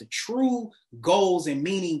actualized the true goals and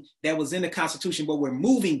meaning that was in the Constitution, but we're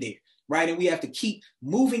moving there, right? And we have to keep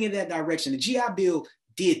moving in that direction. The GI Bill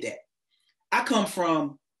did that. I come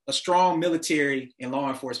from a strong military and law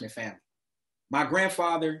enforcement family. My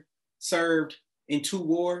grandfather served in 2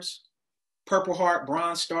 wars, Purple Heart,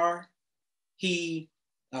 Bronze Star. He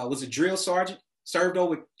was a drill sergeant, served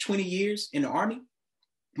over 20 years in the Army.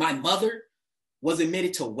 My mother was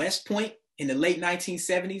admitted to West Point in the late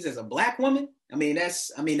 1970s as a Black woman. I mean,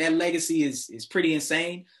 that legacy is pretty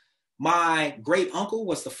insane. My great uncle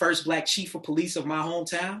was the first Black chief of police of my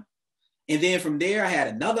hometown. And then from there, I had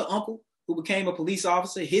another uncle who became a police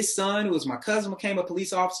officer. His son, who was my cousin, became a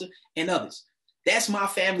police officer, and others. That's my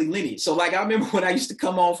family lineage. So like, I remember when I used to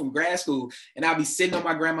come home from grad school and I'd be sitting on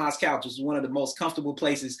my grandma's couch, which was one of the most comfortable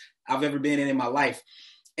places I've ever been in my life.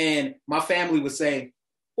 And my family would say,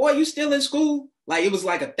 boy, you still in school? Like, it was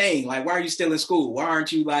like a thing. Like, why are you still in school? Why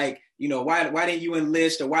aren't you like, you know, why didn't you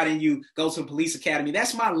enlist, or why didn't you go to the police academy?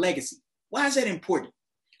 That's my legacy. Why is that important?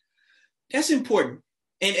 That's important.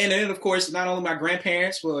 And then, of course, not only my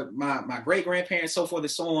grandparents, but my great-grandparents, so forth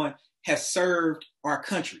and so on, have served our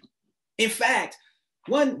country. In fact,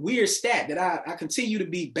 one weird stat that I continue to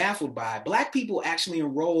be baffled by, Black people actually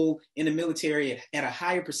enroll in the military at a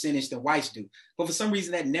higher percentage than whites do. But for some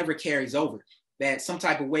reason, that never carries over. That some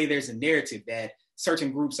type of way there's a narrative that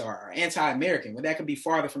certain groups are anti-American, when that could be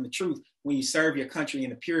farther from the truth when you serve your country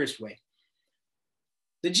in the purest way.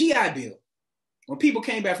 The GI Bill, when people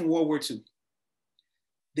came back from World War II,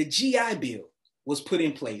 the GI Bill was put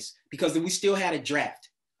in place because we still had a draft.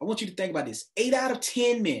 I want you to think about this. 8 out of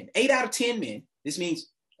 10 men, this means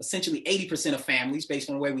essentially 80% of families based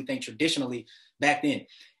on the way we think traditionally back then.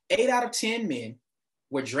 8 out of 10 men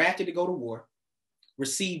were drafted to go to war,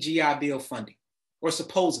 received GI Bill funding, or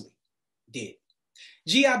supposedly did.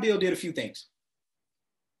 GI Bill did a few things.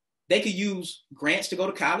 They could use grants to go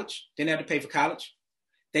to college, didn't have to pay for college.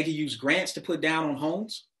 They could use grants to put down on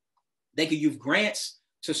homes. They could use grants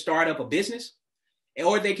to start up a business,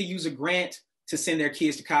 or they could use a grant to send their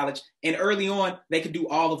kids to college. And early on, they could do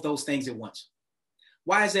all of those things at once.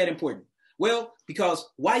 Why is that important? Well, because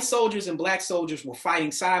white soldiers and Black soldiers were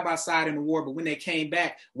fighting side by side in the war, but when they came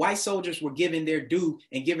back, white soldiers were given their due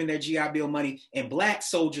and given their GI Bill money, and Black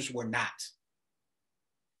soldiers were not.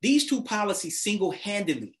 These 2 policies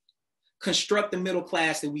single-handedly construct the middle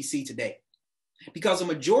class that we see today. Because a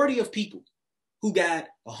majority of people who got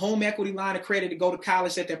a home equity line of credit to go to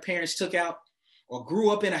college that their parents took out, or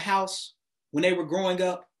grew up in a house when they were growing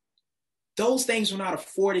up, those things were not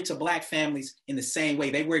afforded to Black families in the same way.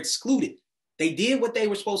 They were excluded. They did what they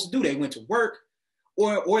were supposed to do. They went to work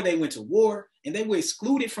or they went to war, and they were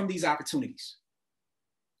excluded from these opportunities.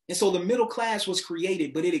 And so the middle class was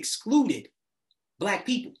created, but it excluded Black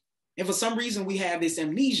people. And for some reason, we have this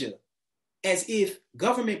amnesia as if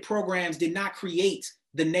government programs did not create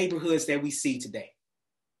the neighborhoods that we see today.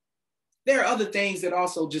 There are other things that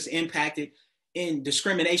also just impacted in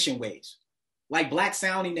discrimination ways. Like Black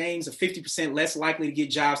sounding names are 50% less likely to get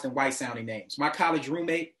jobs than white sounding names. My college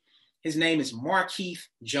roommate, his name is Markeith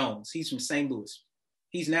Jones. He's from St. Louis.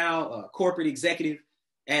 He's now a corporate executive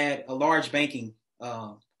at a large banking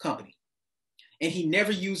company. And he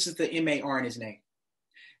never uses the MAR in his name.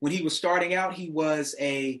 When he was starting out, he was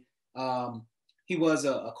a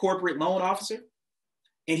corporate loan officer.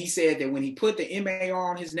 And he said that when he put the MAR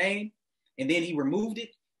on his name and then he removed it,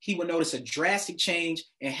 he would notice a drastic change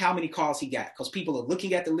in how many calls he got, because people are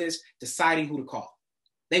looking at the list, deciding who to call.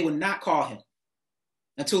 They would not call him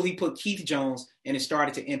until he put Keith Jones, and it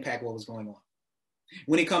started to impact what was going on.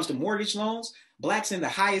 When it comes to mortgage loans, Blacks in the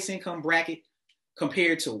highest income bracket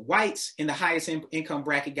compared to whites in the highest income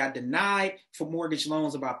bracket got denied for mortgage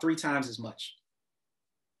loans about 3 times as much.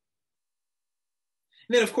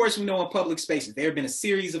 And then, of course, we know in public spaces, there have been a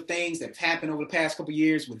series of things that have happened over the past couple of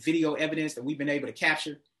years with video evidence that we've been able to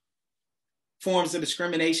capture, forms of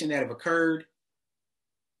discrimination that have occurred,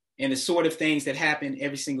 and the sort of things that happen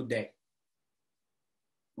every single day.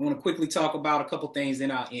 I want to quickly talk about a couple things,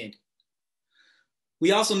 then I'll end.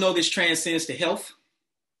 We also know this transcends to health,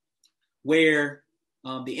 where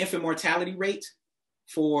the infant mortality rate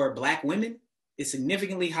for Black women is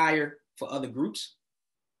significantly higher for other groups.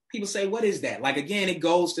 People say, what is that? Like, again, it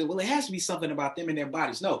goes to, well, it has to be something about them and their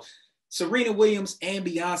bodies. No, Serena Williams and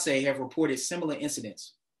Beyonce have reported similar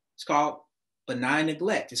incidents. It's called benign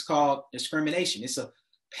neglect. It's called discrimination. It's a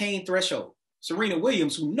pain threshold. Serena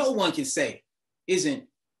Williams, who no one can say isn't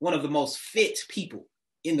one of the most fit people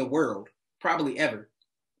in the world, probably ever.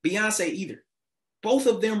 Beyonce either. Both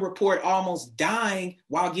of them report almost dying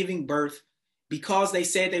while giving birth because they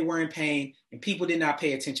said they were in pain and people did not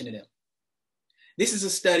pay attention to them. This is a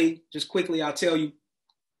study, just quickly, I'll tell you,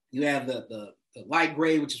 you have the light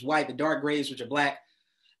gray, which is white, the dark grays, which are Black,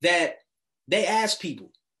 that they asked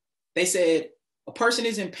people, they said, a person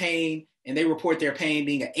is in pain and they report their pain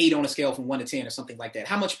being an 8 on a scale from 1 to 10 or something like that.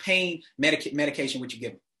 How much pain medication would you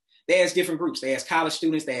give them? They asked different groups. They asked college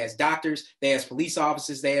students, they asked doctors, they asked police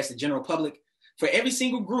officers, they asked the general public. For every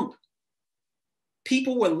single group,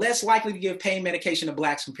 people were less likely to give pain medication to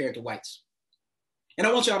Blacks compared to whites. And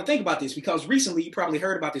I want y'all to think about this because recently you probably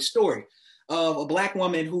heard about this story of a Black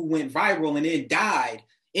woman who went viral and then died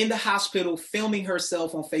in the hospital filming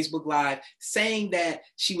herself on Facebook Live saying that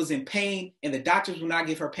she was in pain and the doctors would not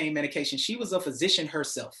give her pain medication. She was a physician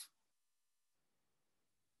herself.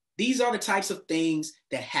 These are the types of things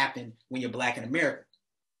that happen when you're Black in America.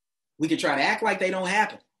 We can try to act like they don't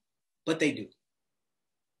happen, but they do.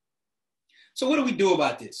 So what do we do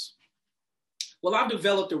about this? Well, I've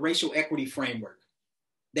developed a racial equity framework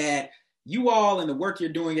that you all and the work you're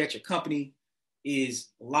doing at your company is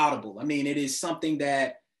laudable. I mean, it is something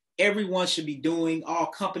that everyone should be doing. All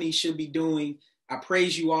companies should be doing. I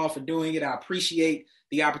praise you all for doing it. I appreciate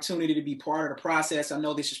the opportunity to be part of the process. I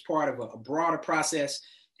know this is part of a broader process,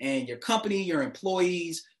 and your company, your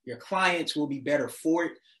employees, your clients will be better for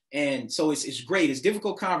it. And so it's great. It's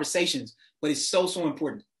difficult conversations, but it's so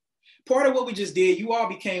important. Part of what we just did, you all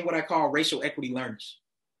became what I call racial equity learners.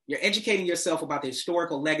 You're educating yourself about the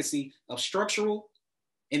historical legacy of structural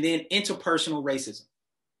and then interpersonal racism.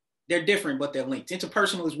 They're different, but they're linked.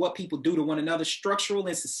 Interpersonal is what people do to one another. Structural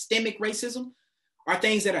and systemic racism are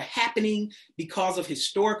things that are happening because of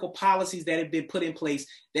historical policies that have been put in place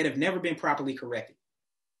that have never been properly corrected.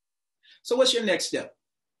 So what's your next step?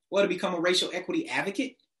 Well, to become a racial equity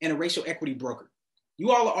advocate and a racial equity broker.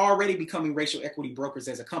 You all are already becoming racial equity brokers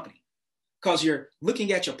as a company because you're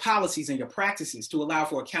looking at your policies and your practices to allow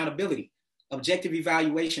for accountability, objective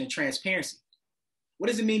evaluation, and transparency. What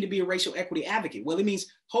does it mean to be a racial equity advocate? Well, it means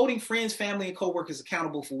holding friends, family, and coworkers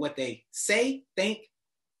accountable for what they say, think,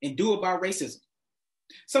 and do about racism.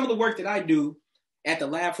 Some of the work that I do at the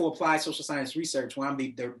Lab for Applied Social Science Research, where I'm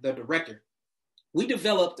the director, we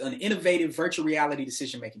developed an innovative virtual reality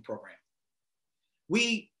decision-making program.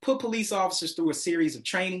 We put police officers through a series of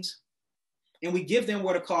trainings, and we give them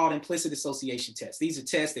what are called implicit association tests. These are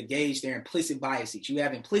tests that gauge their implicit biases. You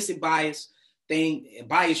have implicit bias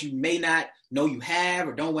you may not know you have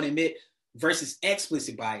or don't want to admit, versus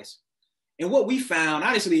explicit bias. And what we found,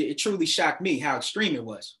 honestly, it truly shocked me how extreme it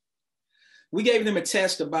was. We gave them a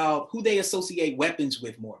test about who they associate weapons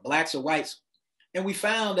with more, Blacks or whites. And we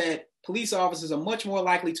found that police officers are much more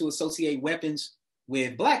likely to associate weapons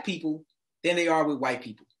with Black people than they are with white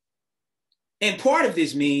people. And part of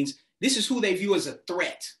this means this is who they view as a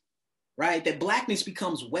threat, right? That blackness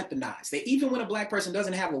becomes weaponized. That even when a black person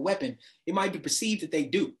doesn't have a weapon, it might be perceived that they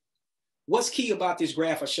do. What's key about this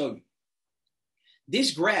graph I'll show you?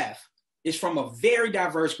 This graph is from a very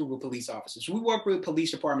diverse group of police officers. We work with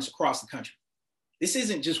police departments across the country. This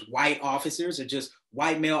isn't just white officers or just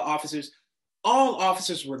white male officers. All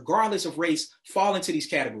officers, regardless of race, fall into these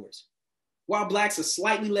categories. While blacks are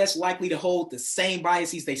slightly less likely to hold the same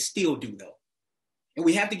biases, they still do though. And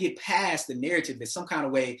we have to get past the narrative that some kind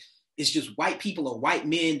of way it's just white people or white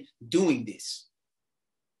men doing this,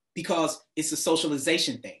 because it's a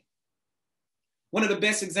socialization thing. One of the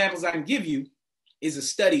best examples I can give you is a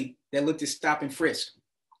study that looked at stop and frisk.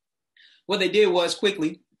 What they did was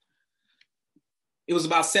quickly, it was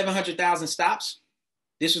about 700,000 stops.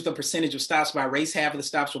 This was the percentage of stops by race. Half of the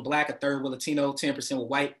stops were black, a third were Latino, 10% were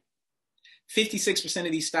white. 56%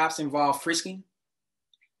 of these stops involved frisking.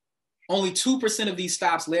 Only 2% of these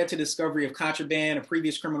stops led to discovery of contraband, a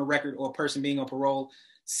previous criminal record, or a person being on parole.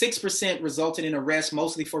 6% resulted in arrest,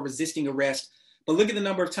 mostly for resisting arrest. But look at the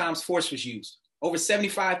number of times force was used. Over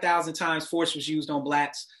 75,000 times force was used on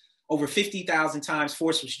blacks. Over 50,000 times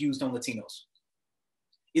force was used on Latinos.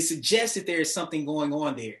 It suggests that there is something going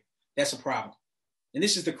on there that's a problem. And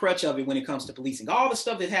this is the crutch of it when it comes to policing. All the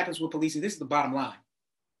stuff that happens with policing, this is the bottom line.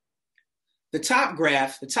 The top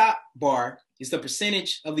graph, the top bar, is the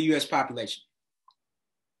percentage of the US population.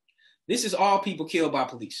 This is all people killed by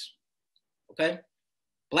police, okay?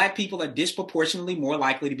 Black people are disproportionately more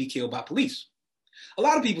likely to be killed by police. A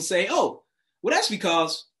lot of people say, oh, well, that's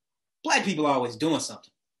because black people are always doing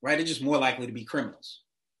something, right? They're just more likely to be criminals.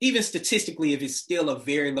 Even statistically, if it's still a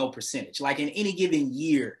very low percentage, like in any given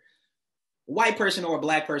year, a white person or a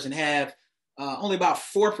black person have only about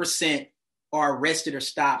 4% are arrested or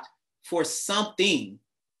stopped for something.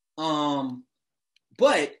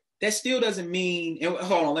 But that still doesn't mean, and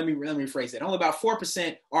hold on, let me rephrase that. Only about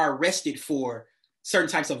 4% are arrested for certain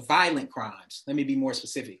types of violent crimes. Let me be more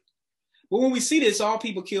specific. But when we see this, all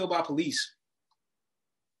people killed by police.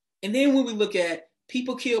 And then when we look at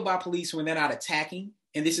people killed by police when they're not attacking,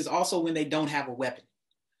 and this is also when they don't have a weapon,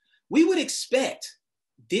 we would expect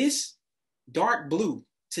this dark blue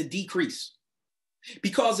to decrease.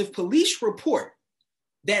 Because if police report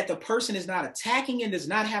that the person is not attacking and does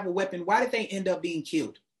not have a weapon, why did they end up being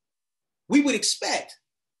killed? We would expect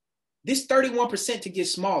this 31% to get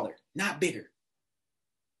smaller, not bigger.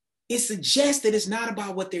 It suggests that it's not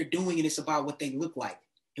about what they're doing and it's about what they look like.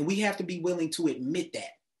 And we have to be willing to admit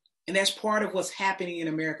that. And that's part of what's happening in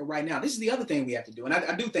America right now. This is the other thing we have to do. And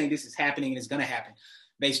I do think this is happening and it's going to happen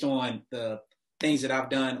based on the things that I've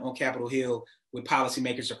done on Capitol Hill with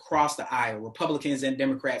policymakers across the aisle, Republicans and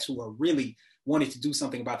Democrats who are really wanting to do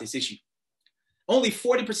something about this issue. Only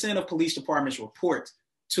 40% of police departments report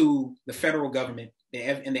to the federal government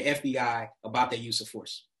and the FBI about their use of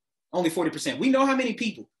force. Only 40%. We know how many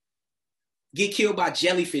people get killed by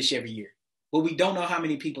jellyfish every year, but we don't know how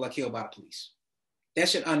many people are killed by the police. That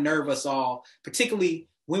should unnerve us all, particularly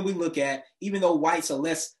when we look at, even though whites are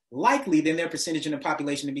less likely than their percentage in the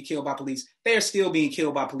population to be killed by police, they are still being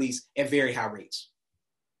killed by police at very high rates.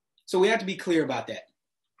 So we have to be clear about that.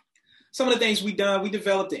 Some of the things we've done, we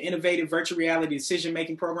developed an innovative virtual reality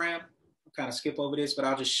decision-making program. I'll kind of skip over this, but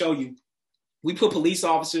I'll just show you. We put police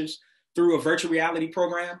officers through a virtual reality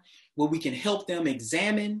program where we can help them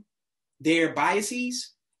examine their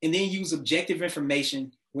biases and then use objective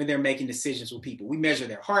information when they're making decisions with people. We measure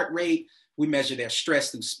their heart rate. We measure their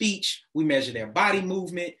stress through speech. We measure their body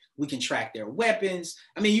movement. We can track their weapons.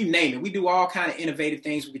 I mean, you name it. We do all kinds of innovative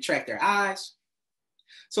things. We can track their eyes.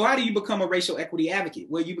 So how do you become a racial equity advocate?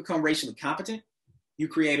 Well, you become racially competent. You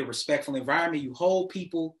create a respectful environment. You hold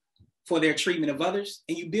people for their treatment of others,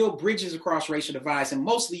 and you build bridges across racial divides. And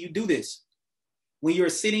mostly you do this when you're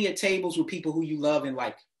sitting at tables with people who you love and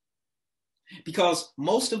like. Because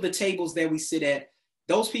most of the tables that we sit at,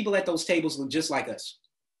 those people at those tables look just like us.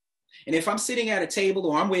 And if I'm sitting at a table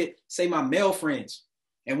or I'm with, say, my male friends,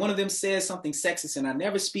 and one of them says something sexist and I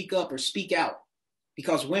never speak up or speak out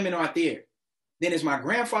because women aren't there, then as my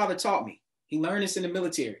grandfather taught me, he learned this in the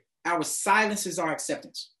military, our silence is our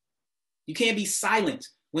acceptance. You can't be silent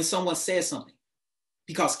when someone says something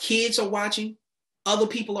because kids are watching, other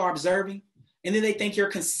people are observing, and then they think you're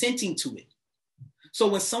consenting to it. So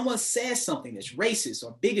when someone says something that's racist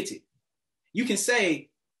or bigoted, you can say,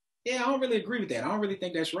 yeah, I don't really agree with that. I don't really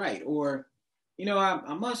think that's right. Or, you know, I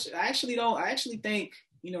actually think,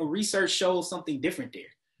 you know, research shows something different there.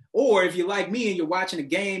 Or if you're like me and you're watching a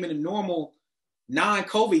game in a normal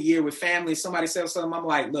non-COVID year with family, somebody says something, I'm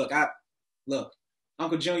like, look,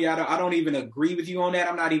 Uncle Junior, I don't even agree with you on that.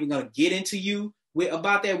 I'm not even going to get into you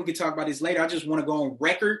about that. We can talk about this later. I just want to go on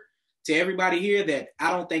record to everybody here that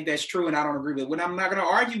I don't think that's true and I don't agree with it. When I'm not going to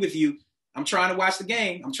argue with you, I'm trying to watch the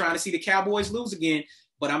game. I'm trying to see the Cowboys lose again,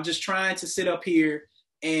 but I'm just trying to sit up here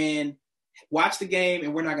and watch the game,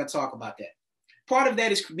 and we're not going to talk about that. Part of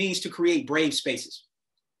that means to create brave spaces.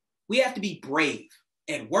 We have to be brave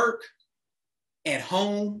at work, at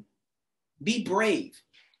home. Be brave.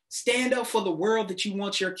 Stand up for the world that you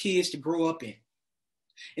want your kids to grow up in.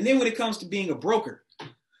 And then when it comes to being a broker,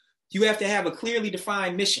 you have to have a clearly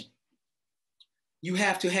defined mission. You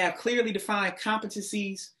have to have clearly defined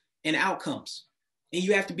competencies and outcomes. And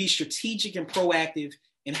you have to be strategic and proactive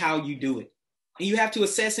in how you do it. And you have to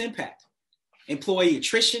assess impact, employee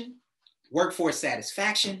attrition, workforce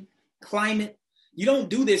satisfaction, climate. You don't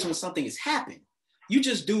do this when something has happened. You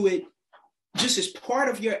just do it just as part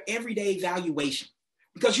of your everyday evaluation,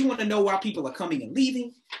 because you want to know why people are coming and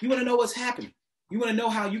leaving. You want to know what's happening. You want to know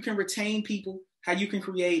how you can retain people, how you can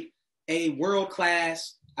create a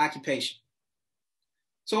world-class occupation.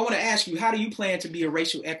 So I want to ask you, how do you plan to be a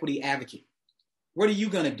racial equity advocate? What are you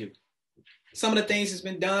going to do? Some of the things that's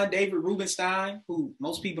been done, David Rubenstein, who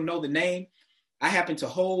most people know the name, I happen to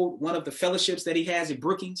hold one of the fellowships that he has at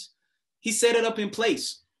Brookings. He set it up in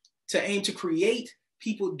place to aim to create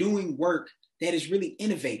people doing work that is really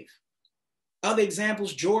innovative. Other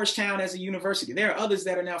examples, Georgetown as a university. There are others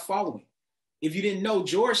that are now following. If you didn't know,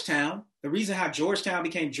 Georgetown, the reason how Georgetown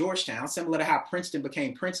became Georgetown, similar to how Princeton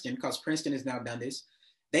became Princeton, because Princeton has now done this,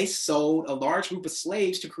 they sold a large group of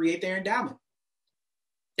slaves to create their endowment.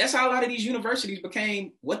 That's how a lot of these universities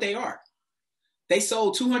became what they are. They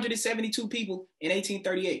sold 272 people in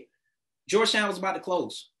 1838. Georgetown was about to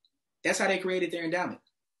close. That's how they created their endowment.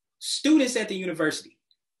 Students at the university,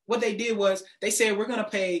 what they did was they said, we're going to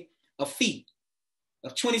pay a fee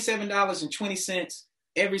of $27.20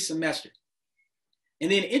 every semester.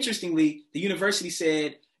 And then interestingly, the university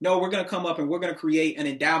said, no, we're going to come up and we're going to create an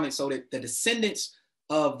endowment so that the descendants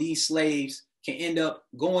of these slaves can end up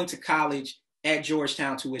going to college at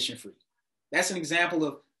Georgetown tuition free. That's an example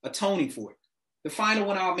of atoning for it. The final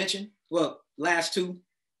one I'll mention, well, last two.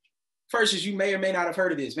 First is, you may or may not have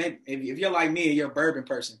heard of this. Maybe if you're like me and you're a bourbon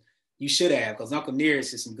person, you should have, because Uncle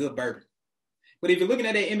Nearest is some good bourbon. But if you're looking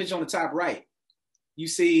at that image on the top right, you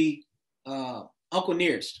see Uncle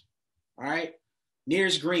Nearest, all right?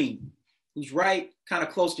 Nearest Green, who's right kind of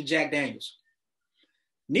close to Jack Daniels.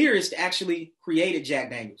 Nearest actually created Jack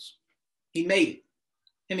Daniels. He made it.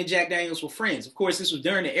 Him and Jack Daniels were friends. Of course, this was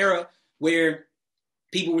during the era where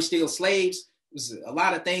people were still slaves. There was a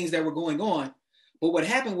lot of things that were going on. But what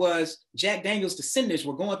happened was Jack Daniels' descendants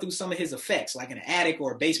were going through some of his effects, like in an attic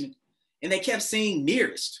or a basement, and they kept seeing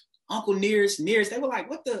Nearest, Uncle Nearest, Nearest. They were like,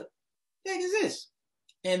 what the heck is this?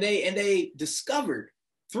 And they discovered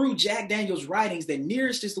through Jack Daniels' writings that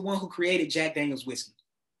Nearest is the one who created Jack Daniels whiskey.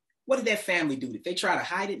 What did that family do? Did they try to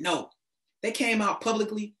hide it? No. They came out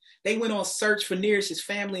publicly. They went on search for Nearest's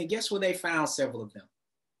family, and guess where they found several of them?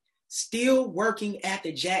 Still working at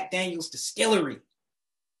the Jack Daniels distillery.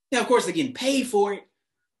 Now, of course, they're getting paid for it,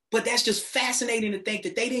 but that's just fascinating to think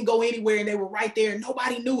that they didn't go anywhere and they were right there and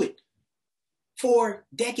nobody knew it for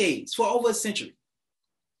decades, for over a century.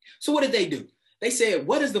 So what did they do? They said,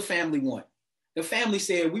 what does the family want? The family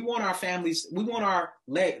said, we want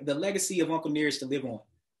the legacy of Uncle Nearest to live on.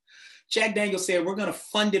 Jack Daniels said, we're going to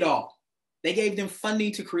fund it all. They gave them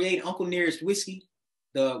funding to create Uncle Nearest whiskey,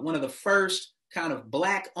 one of the first kind of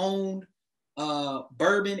Black-owned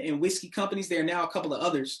bourbon and whiskey companies. There are now a couple of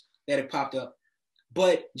others that have popped up.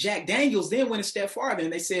 But Jack Daniels then went a step farther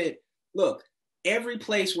and they said, look, every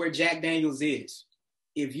place where Jack Daniels is,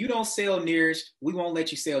 if you don't sell Nearest, we won't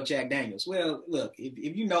let you sell Jack Daniels. Well, look,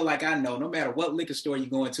 if you know, like I know, no matter what liquor store you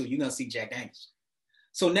go into, you're going to see Jack Daniels.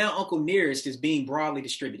 So now Uncle Nearest is being broadly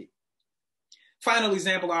distributed. Final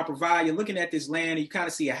example I'll provide, you're looking at this land and you kind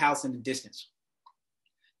of see a house in the distance.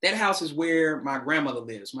 That house is where my grandmother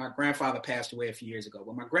lives. My grandfather passed away a few years ago,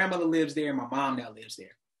 but my grandmother lives there and my mom now lives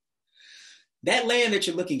there. That land that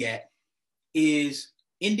you're looking at is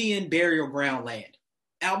Indian burial ground land.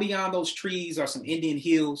 Out beyond those trees are some Indian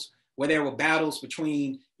hills where there were battles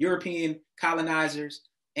between European colonizers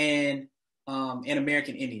and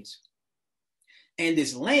American Indians. And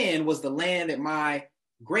this land was the land that my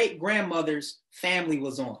great-grandmother's family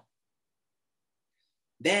was on.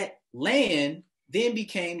 That land then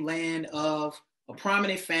became land of a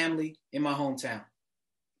prominent family in my hometown.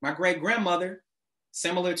 My great-grandmother,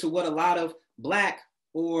 similar to what a lot of Black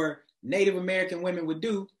or Native American women would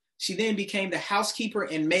do, she then became the housekeeper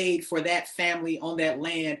and maid for that family on that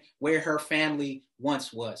land where her family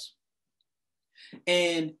once was.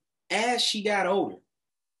 And as she got older,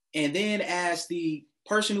 and then as the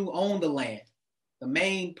person who owned the land, the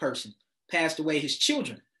main person, passed away, his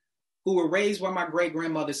children who were raised by my great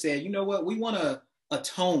grandmother said, you know what, we want to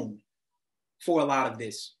atone for a lot of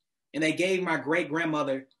this. And they gave my great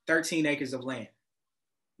grandmother 13 acres of land.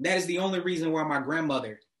 That is the only reason why my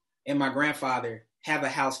grandmother and my grandfather have a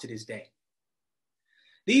house to this day.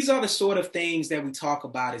 These are the sort of things that we talk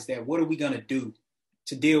about, is that what are we going to do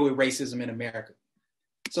to deal with racism in America?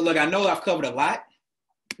 So look, I know I've covered a lot.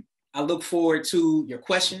 I look forward to your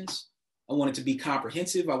questions. I wanted to be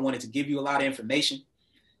comprehensive. I wanted to give you a lot of information.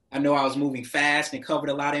 I know I was moving fast and covered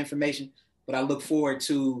a lot of information, but I look forward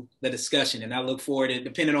to the discussion, and I look forward to,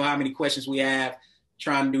 depending on how many questions we have,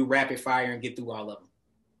 trying to do rapid fire and get through all of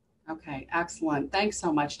them. Okay, excellent. Thanks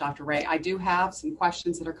so much, Dr. Ray. I do have some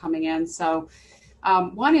questions that are coming in. So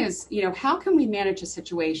one is, how can we manage a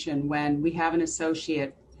situation when we have an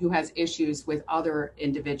associate who has issues with other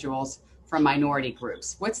individuals from minority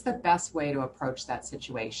groups? What's the best way to approach that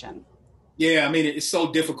situation? Yeah, I mean, it's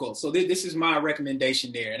so difficult. So this is my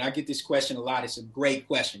recommendation there. And I get this question a lot. It's a great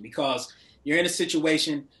question, because you're in a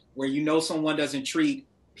situation where someone doesn't treat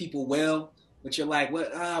people well, but you're like,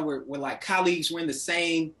 we're like colleagues. We're in the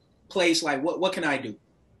same place. Like, what can I do?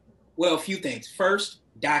 Well, a few things. First,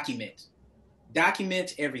 document.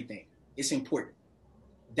 Document everything. It's important.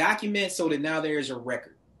 Document so that now there is a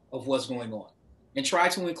record of what's going on, and try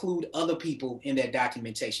to include other people in that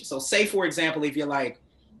documentation. So say, for example, if you're like,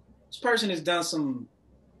 this person has done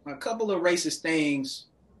a couple of racist things,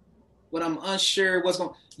 but I'm unsure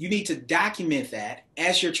you need to document that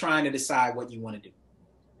as you're trying to decide what you want to do.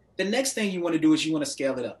 The next thing you want to do is you want to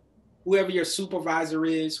scale it up. Whoever your supervisor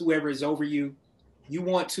is, whoever is over you, you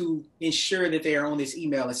want to ensure that they are on this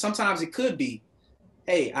email. And sometimes it could be,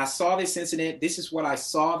 hey, I saw this incident. This is what I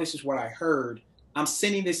saw. This is what I heard. I'm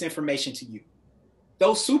sending this information to you.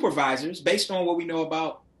 Those supervisors, based on what we know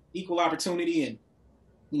about equal opportunity and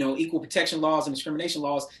equal protection laws and discrimination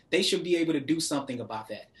laws, they should be able to do something about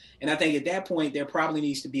that. And I think at that point, there probably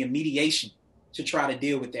needs to be a mediation to try to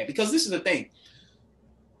deal with that. Because this is the thing.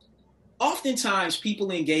 Oftentimes,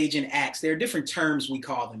 people engage in acts. There are different terms we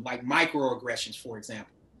call them, like microaggressions, for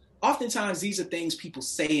example. Oftentimes, these are things people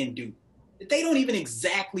say and do that they don't even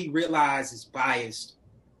exactly realize is biased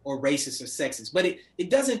or racist or sexist, but it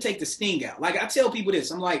doesn't take the sting out. Like, I tell people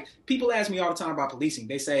this, I'm like, people ask me all the time about policing.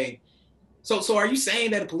 They say, so are you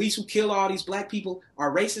saying that the police who kill all these black people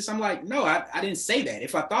are racist? I'm like, no, I didn't say that.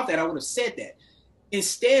 If I thought that, I would have said that.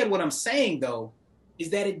 Instead, what I'm saying, though, is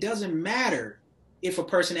that it doesn't matter if a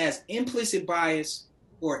person has implicit bias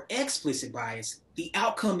or explicit bias, the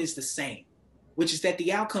outcome is the same, which is that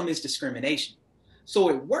the outcome is discrimination. So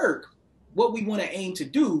at work, what we want to aim to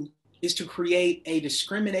do is to create a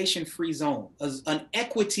discrimination-free zone, an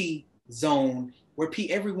equity zone where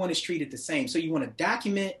everyone is treated the same. So you want to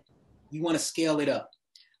document, you want to scale it up.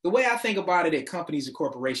 The way I think about it at companies and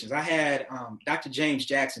corporations, I had Dr. James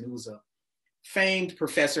Jackson, who was a famed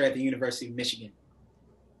professor at the University of Michigan,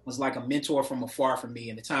 was like a mentor from afar for me.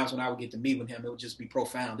 And the times when I would get to meet with him, it would just be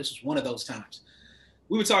profound. This was one of those times.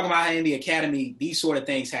 We were talking about how in the academy, these sort of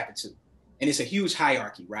things happen too. And it's a huge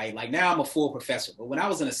hierarchy, right? Like, now I'm a full professor, but when I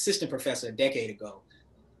was an assistant professor a decade ago,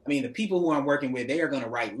 I mean, the people who I'm working with, they are going to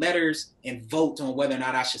write letters and vote on whether or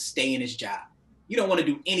not I should stay in this job. You don't want to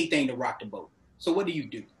do anything to rock the boat. So what do you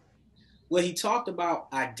do? Well, he talked about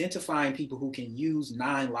identifying people who can use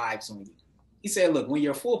 9 lives on you. He said, look, when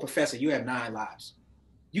you're a full professor, you have 9 lives.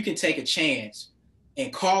 You can take a chance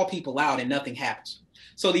and call people out and nothing happens.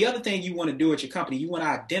 So the other thing you want to do at your company, you want to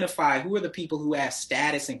identify who are the people who have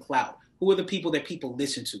status and clout. Who are the people that people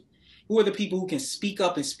listen to? Who are the people who can speak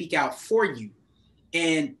up and speak out for you?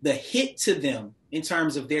 And the hit to them in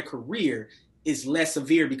terms of their career is less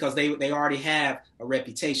severe because they already have a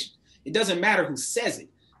reputation. It doesn't matter who says it,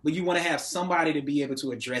 but you want to have somebody to be able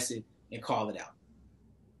to address it and call it out.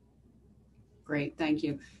 Great, thank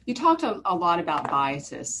you. You talked a lot about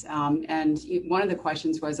biases, and one of the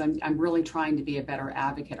questions was, I'm really trying to be a better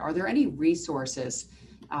advocate. Are there any resources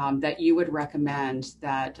that you would recommend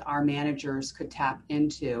that our managers could tap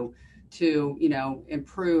into to,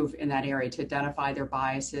 improve in that area, to identify their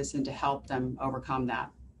biases and to help them overcome that?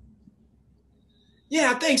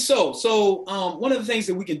 Yeah, I think so. So one of the things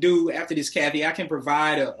that we can do after this, Kathy, I can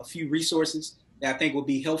provide a few resources that I think will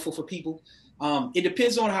be helpful for people. It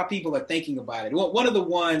depends on how people are thinking about it. One of the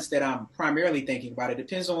ones that I'm primarily thinking about, it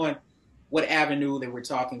depends on what avenue that we're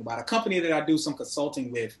talking about. A company that I do some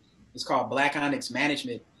consulting with is called Black Onyx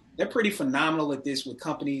Management. They're pretty phenomenal at this with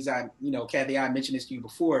companies. Kathy, I mentioned this to you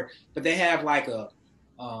before, but they have like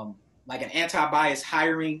an anti-bias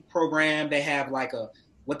hiring program. They have like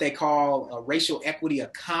what they call a racial equity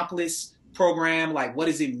accomplice program. Like, what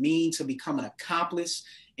does it mean to become an accomplice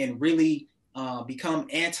and really become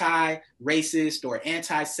anti-racist or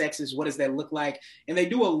anti-sexist. What does that look like? And they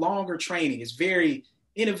do a longer training. It's very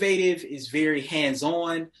innovative. It's very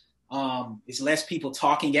hands-on. It's less people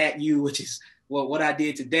talking at you, which is what I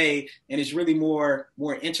did today. And it's really more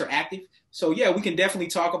interactive. So yeah, we can definitely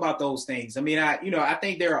talk about those things. I mean, I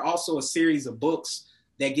think there are also a series of books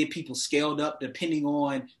that get people scaled up depending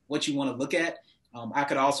on what you want to look at. I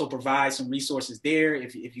could also provide some resources there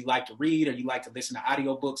if you like to read or you like to listen to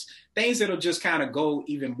audiobooks, things that'll just kind of go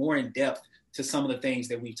even more in depth to some of the things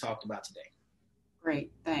that we've talked about today.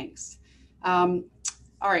 Great, thanks. All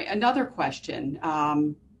right, another question. How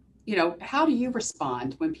do you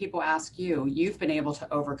respond when people ask you? You've been able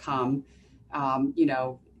to overcome,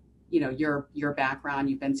 your background.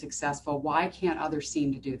 You've been successful. Why can't others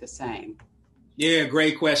seem to do the same? Yeah,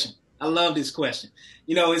 great question. I love this question.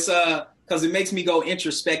 It's because it makes me go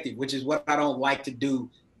introspective, which is what I don't like to do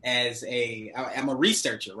I'm a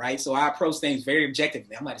researcher, right? So I approach things very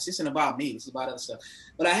objectively. I'm like, this isn't about me. This is about other stuff.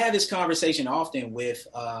 But I have this conversation often with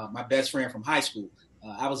my best friend from high school.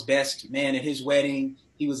 I was best man at his wedding.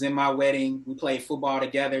 He was in my wedding. We played football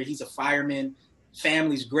together. He's a fireman.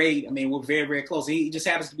 Family's great. I mean, we're very, very close. He just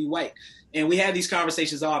happens to be white. And we have these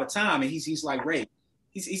conversations all the time. And he's like, Ray,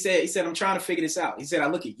 he said, I'm trying to figure this out. He said, I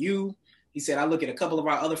look at you. He said, I look at a couple of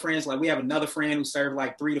our other friends. Like we have another friend who served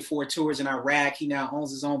like 3 to 4 tours in Iraq. He now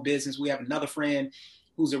owns his own business. We have another friend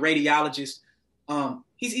who's a radiologist.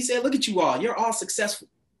 He said, look at you all. You're all successful.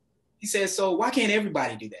 He said, so why can't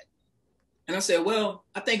everybody do that? And I said, well,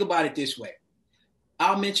 I think about it this way.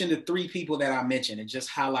 I'll mention the 3 people that I mentioned and just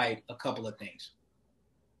highlight a couple of things.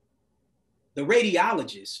 The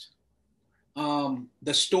radiologist,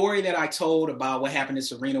 the story that I told about what happened to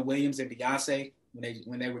Serena Williams and Beyonce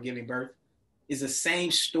when they were giving birth is the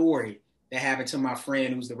same story that happened to my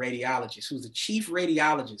friend who's the radiologist, who's the chief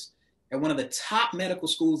radiologist at one of the top medical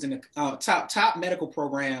schools in the top medical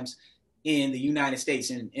programs in the United States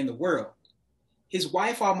and in the world. His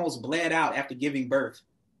wife almost bled out after giving birth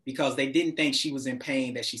because they didn't think she was in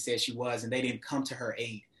pain that she said she was, and they didn't come to her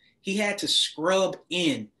aid. He had to scrub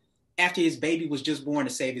in after his baby was just born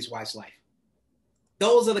to save his wife's life.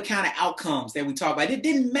 Those are the kind of outcomes that we talk about. It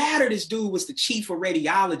didn't matter this dude was the chief of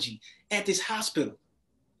radiology at this hospital.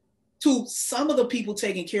 To some of the people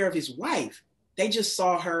taking care of his wife, they just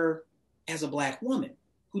saw her as a Black woman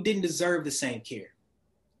who didn't deserve the same care.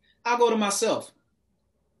 I'll go to myself.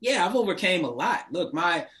 Yeah, I've overcame a lot. Look,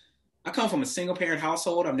 I come from a single parent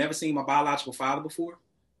household. I've never seen my biological father before.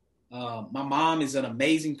 My mom is an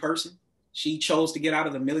amazing person. She chose to get out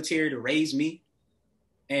of the military to raise me.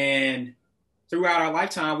 And throughout our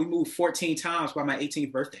lifetime, we moved 14 times by my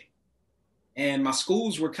 18th birthday. And my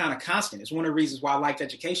schools were kind of constant. It's one of the reasons why I liked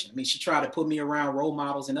education. I mean, she tried to put me around role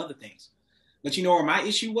models and other things. But you know where my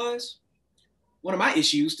issue was? One of my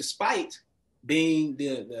issues, despite being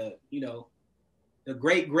the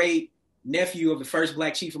great nephew of the first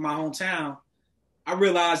Black chief of my hometown, I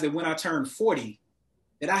realized that when I turned 40,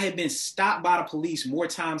 that I had been stopped by the police more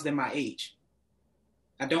times than my age.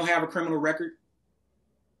 I don't have a criminal record.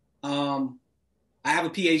 I have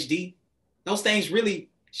a PhD. Those things really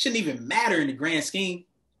shouldn't even matter in the grand scheme.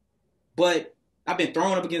 But I've been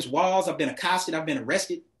thrown up against walls. I've been accosted. I've been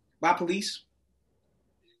arrested by police.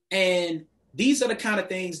 And these are the kind of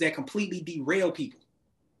things that completely derail people.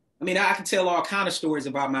 I mean, I can tell all kind of stories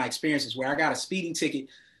about my experiences where I got a speeding ticket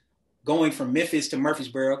going from Memphis to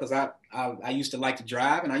Murfreesboro because I used to like to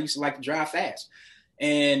drive, and I used to like to drive fast.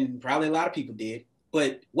 And probably a lot of people did.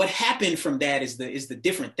 But what happened from that is the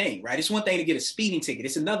different thing, right? It's one thing to get a speeding ticket.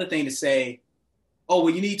 It's another thing to say, oh,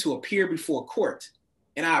 well, you need to appear before court.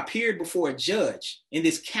 And I appeared before a judge in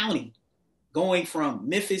this county going from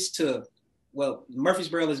Memphis to, well,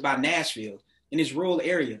 Murfreesboro is by Nashville, in this rural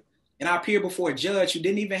area. And I appeared before a judge who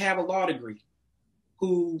didn't even have a law degree,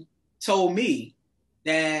 who told me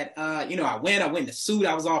that, I went in a suit.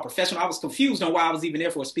 I was all professional. I was confused on why I was even there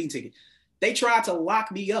for a speeding ticket. They tried to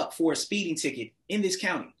lock me up for a speeding ticket in this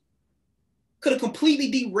county. Could have completely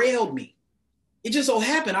derailed me. It just so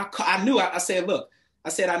happened, I said, look,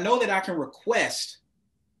 I know that I can request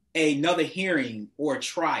another hearing or a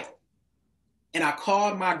trial. And I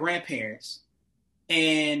called my grandparents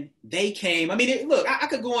and they came. I mean, look, I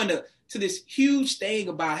could go into this huge thing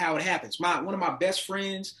about how it happens. One of my best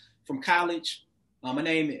friends from college, one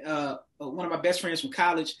of my best friends from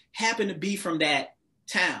college happened to be from that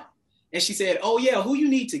town. And she said, oh yeah, who you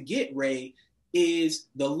need to get, Ray, is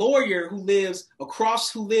the lawyer who lives a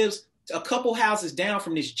couple houses down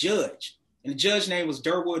from this judge. And the judge's name was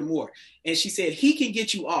Durwood Moore. And she said, he can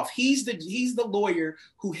get you off. He's the lawyer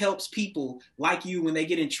who helps people like you when they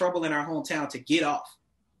get in trouble in our hometown to get off.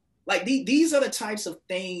 Like these are the types of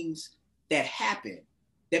things that happen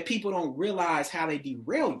that people don't realize how they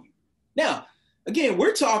derail you. Now, again,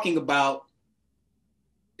 we're talking about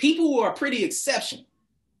people who are pretty exceptional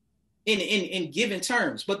in given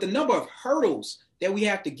terms, but the number of hurdles that we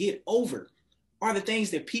have to get over are the things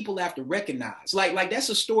that people have to recognize. Like that's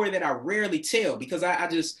a story that I rarely tell because I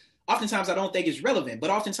just, oftentimes I don't think it's relevant, but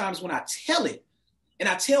oftentimes when I tell it and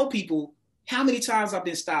I tell people how many times I've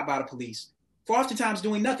been stopped by the police for oftentimes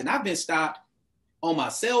doing nothing. I've been stopped on my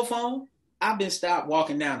cell phone. I've been stopped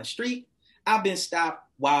walking down the street. I've been stopped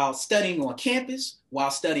while studying on campus, while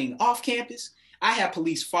studying off campus. I had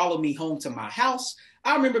police follow me home to my house.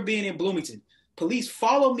 I remember being in Bloomington. Police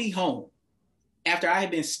followed me home after I had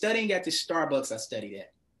been studying at the Starbucks I studied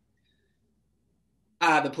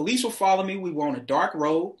at. The police will follow me. We were on a dark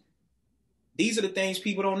road. These are the things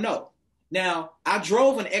people don't know. Now, I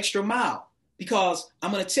drove an extra mile because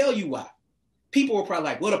I'm going to tell you why. People were probably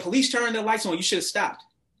like, well, the police turned their lights on. You should have stopped.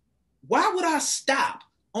 Why would I stop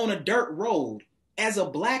on a dirt road as a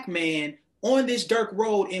black man on this dirt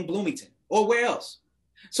road in Bloomington or where else?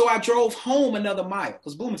 So I drove home another mile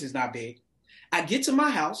because Bloomington's not big. I get to my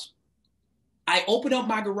house. I open up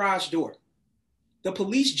my garage door. The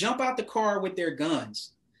police jump out the car with their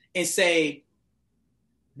guns and say,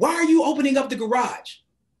 why are you opening up the garage?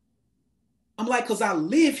 I'm like, because I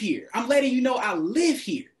live here. I'm letting you know I live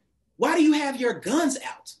here. Why do you have your guns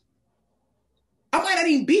out? I might not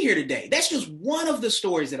even be here today. That's just one of the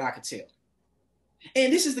stories that I could tell.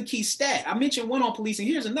 And this is the key stat. I mentioned one on policing.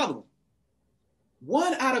 Here's another one.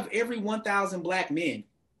 1 out of every 1,000 black men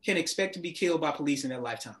can expect to be killed by police in their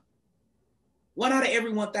lifetime. 1 out of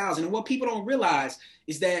every 1,000. And what people don't realize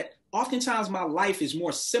is that oftentimes my life is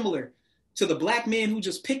more similar to the black man who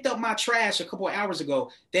just picked up my trash a couple of hours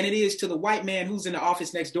ago than it is to the white man who's in the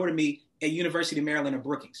office next door to me at University of Maryland or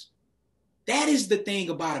Brookings. That is the thing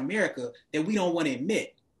about America that we don't want to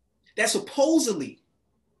admit. That supposedly,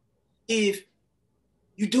 if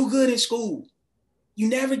you do good in school, you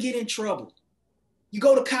never get in trouble. You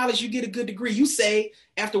go to college, you get a good degree. You say,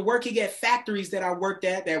 after working at factories that I worked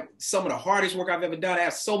at, that some of the hardest work I've ever done, I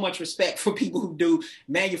have so much respect for people who do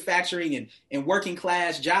manufacturing and working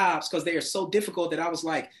class jobs because they are so difficult that I was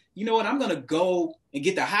like, you know what, I'm going to go and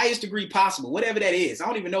get the highest degree possible, whatever that is. I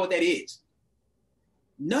don't even know what that is.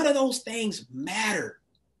 None of those things matter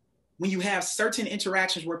when you have certain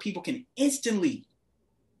interactions where people can instantly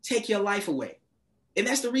take your life away. And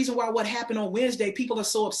that's the reason why what happened on Wednesday, people are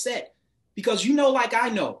so upset. Because you know, like I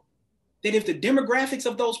know, that if the demographics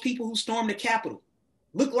of those people who stormed the Capitol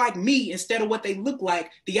look like me instead of what they look like,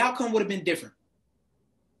 the outcome would have been different.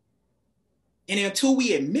 And until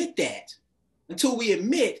we admit that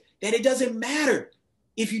it doesn't matter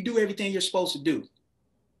if you do everything you're supposed to do,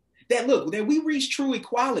 that we reach true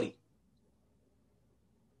equality.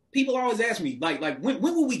 People always ask me, like when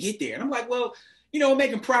will we get there? And I'm like, well,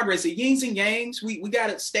 making progress at yins and yangs. We got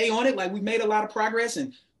to stay on it. Like we made a lot of progress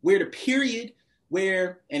and we're at a period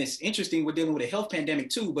where, and it's interesting, we're dealing with a health pandemic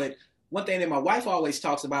too, but one thing that my wife always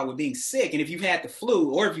talks about with being sick, and if you've had the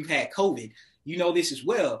flu or if you've had COVID, you know this as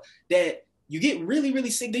well, that you get really, really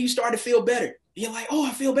sick, then you start to feel better. And you're like, oh,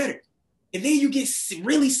 I feel better. And then you get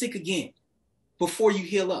really sick again before you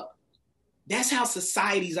heal up. That's how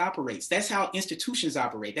societies operate. That's how institutions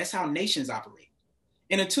operate. That's how nations operate.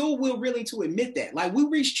 And until we're willing to admit that, like we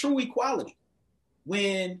reach true equality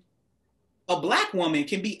when a black woman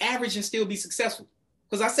can be average and still be successful.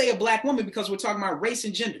 Because I say a black woman because we're talking about race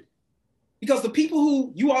and gender. Because the people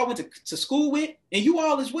who you all went to school with, and you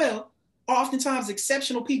all as well, are oftentimes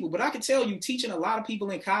exceptional people. But I can tell you, teaching a lot of people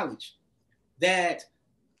in college, that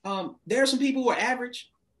there are some people who are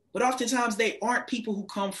average, but oftentimes they aren't people who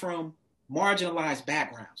come from marginalized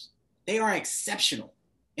backgrounds. They are exceptional,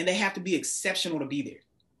 and they have to be exceptional to be there.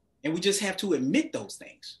 And we just have to admit those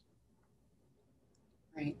things.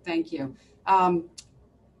 Great, thank you.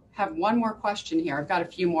 Have one more question here. I've got a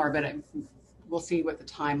few more, but we'll see what the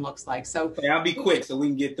time looks like. So okay, I'll be quick so we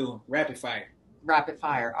can get through them. Rapid fire. Rapid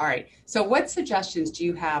fire. All right. So what suggestions do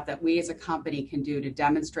you have that we as a company can do to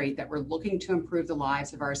demonstrate that we're looking to improve the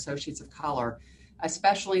lives of our associates of color,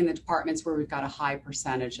 especially in the departments where we've got a high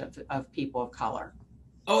percentage of people of color?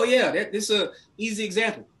 Oh, yeah. This is an easy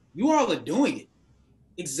example. You all are doing it.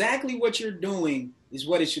 Exactly what you're doing is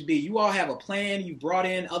what it should be. You all have a plan. You brought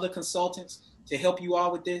in other consultants to help you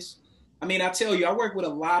all with this. I mean, I tell you, I work with a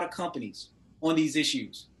lot of companies on these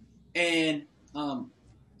issues. And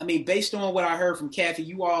I mean, based on what I heard from Kathy,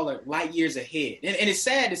 you all are light years ahead. And it's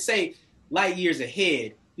sad to say light years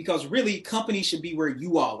ahead because really companies should be where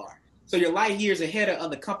you all are. So you're light years ahead of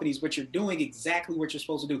other companies, but you're doing exactly what you're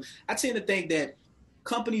supposed to do. I tend to think that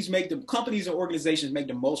companies and organizations make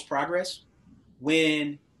the most progress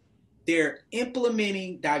when they're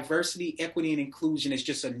implementing diversity, equity, and inclusion as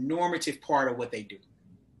just a normative part of what they do.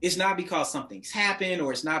 It's not because something's happened,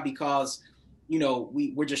 or it's not because,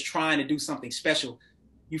 we're just trying to do something special.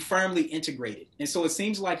 You firmly integrate it. And so it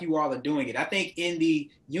seems like you all are doing it. I think in the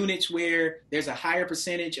units where there's a higher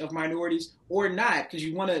percentage of minorities, or not, because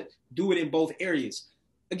you want to do it in both areas.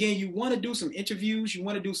 Again, you want to do some interviews, you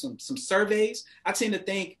want to do some surveys. I tend to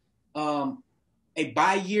think a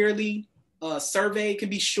bi-yearly survey can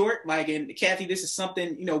be short. Like, and Kathy, this is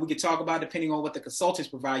something, we could talk about depending on what the consultants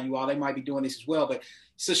provide you all. They might be doing this as well, but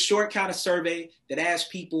it's a short kind of survey that asks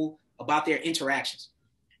people about their interactions.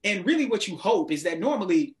 And really what you hope is that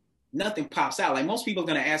normally nothing pops out. Like, most people are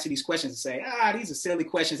going to answer these questions and say, these are silly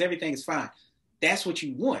questions, everything is fine. That's what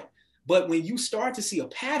you want. But when you start to see a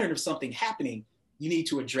pattern of something happening, you need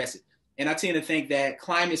to address it. And I tend to think that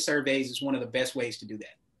climate surveys is one of the best ways to do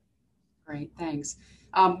that. Great, thanks.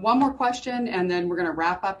 One more question, and then we're going to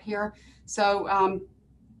wrap up here. So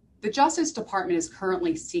the Justice Department is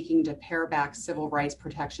currently seeking to pare back civil rights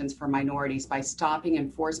protections for minorities by stopping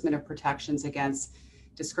enforcement of protections against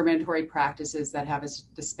discriminatory practices that have a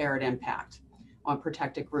disparate impact on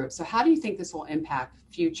protected groups. So how do you think this will impact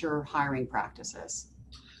future hiring practices?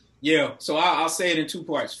 Yeah, so I'll say it in two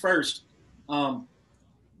parts. First, I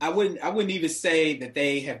wouldn't even say that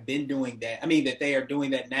they have been doing that. I mean, that they are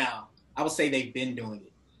doing that now. I would say they've been doing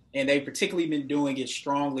it. And they've particularly been doing it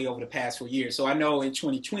strongly over the past 4 years. So I know in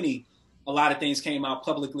 2020, a lot of things came out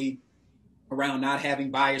publicly around not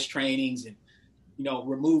having bias trainings and,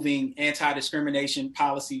 removing anti-discrimination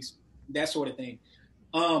policies, that sort of thing.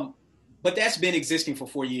 But that's been existing for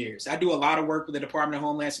 4 years. I do a lot of work with the Department of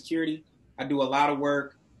Homeland Security. I do a lot of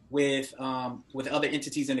work with other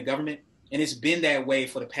entities in the government, and it's been that way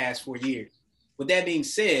for the past 4 years. With that being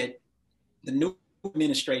said, the new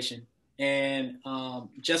administration and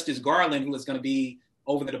Justice Garland, who is going to be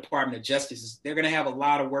over the Department of Justice, they're going to have a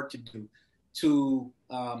lot of work to do.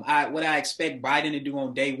 What I expect Biden to do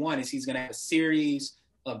on day one is he's going to have a series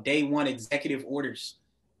of day one executive orders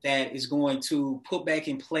that is going to put back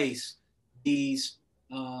in place these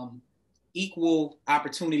equal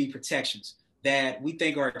opportunity protections that we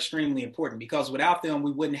think are extremely important, because without them,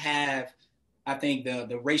 we wouldn't have, I think,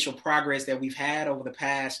 the racial progress that we've had over the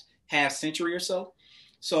past half century or so.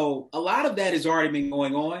 So a lot of that has already been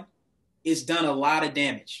going on. It's done a lot of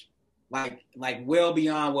damage, like well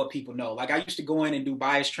beyond what people know. Like, I used to go in and do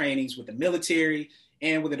bias trainings with the military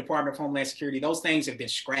and with the Department of Homeland Security. Those things have been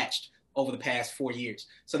scratched over the past 4 years.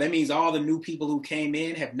 So that means all the new people who came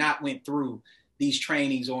in have not went through these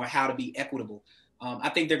trainings on how to be equitable. I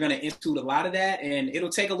think they're going to institute a lot of that, and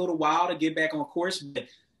it'll take a little while to get back on course. But,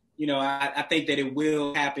 I think that it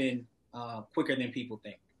will happen quicker than people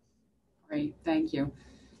think. Great, thank you.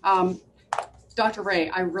 Dr. Ray,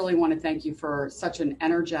 I really want to thank you for such an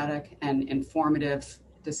energetic and informative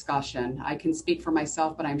discussion. I can speak for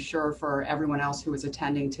myself, but I'm sure for everyone else who was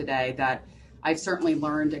attending today that I've certainly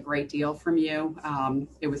learned a great deal from you.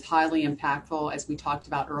 It was highly impactful. As we talked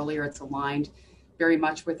about earlier, it's aligned very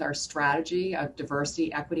much with our strategy of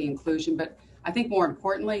diversity, equity, inclusion. But I think more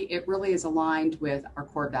importantly, it really is aligned with our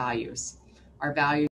core values. Our values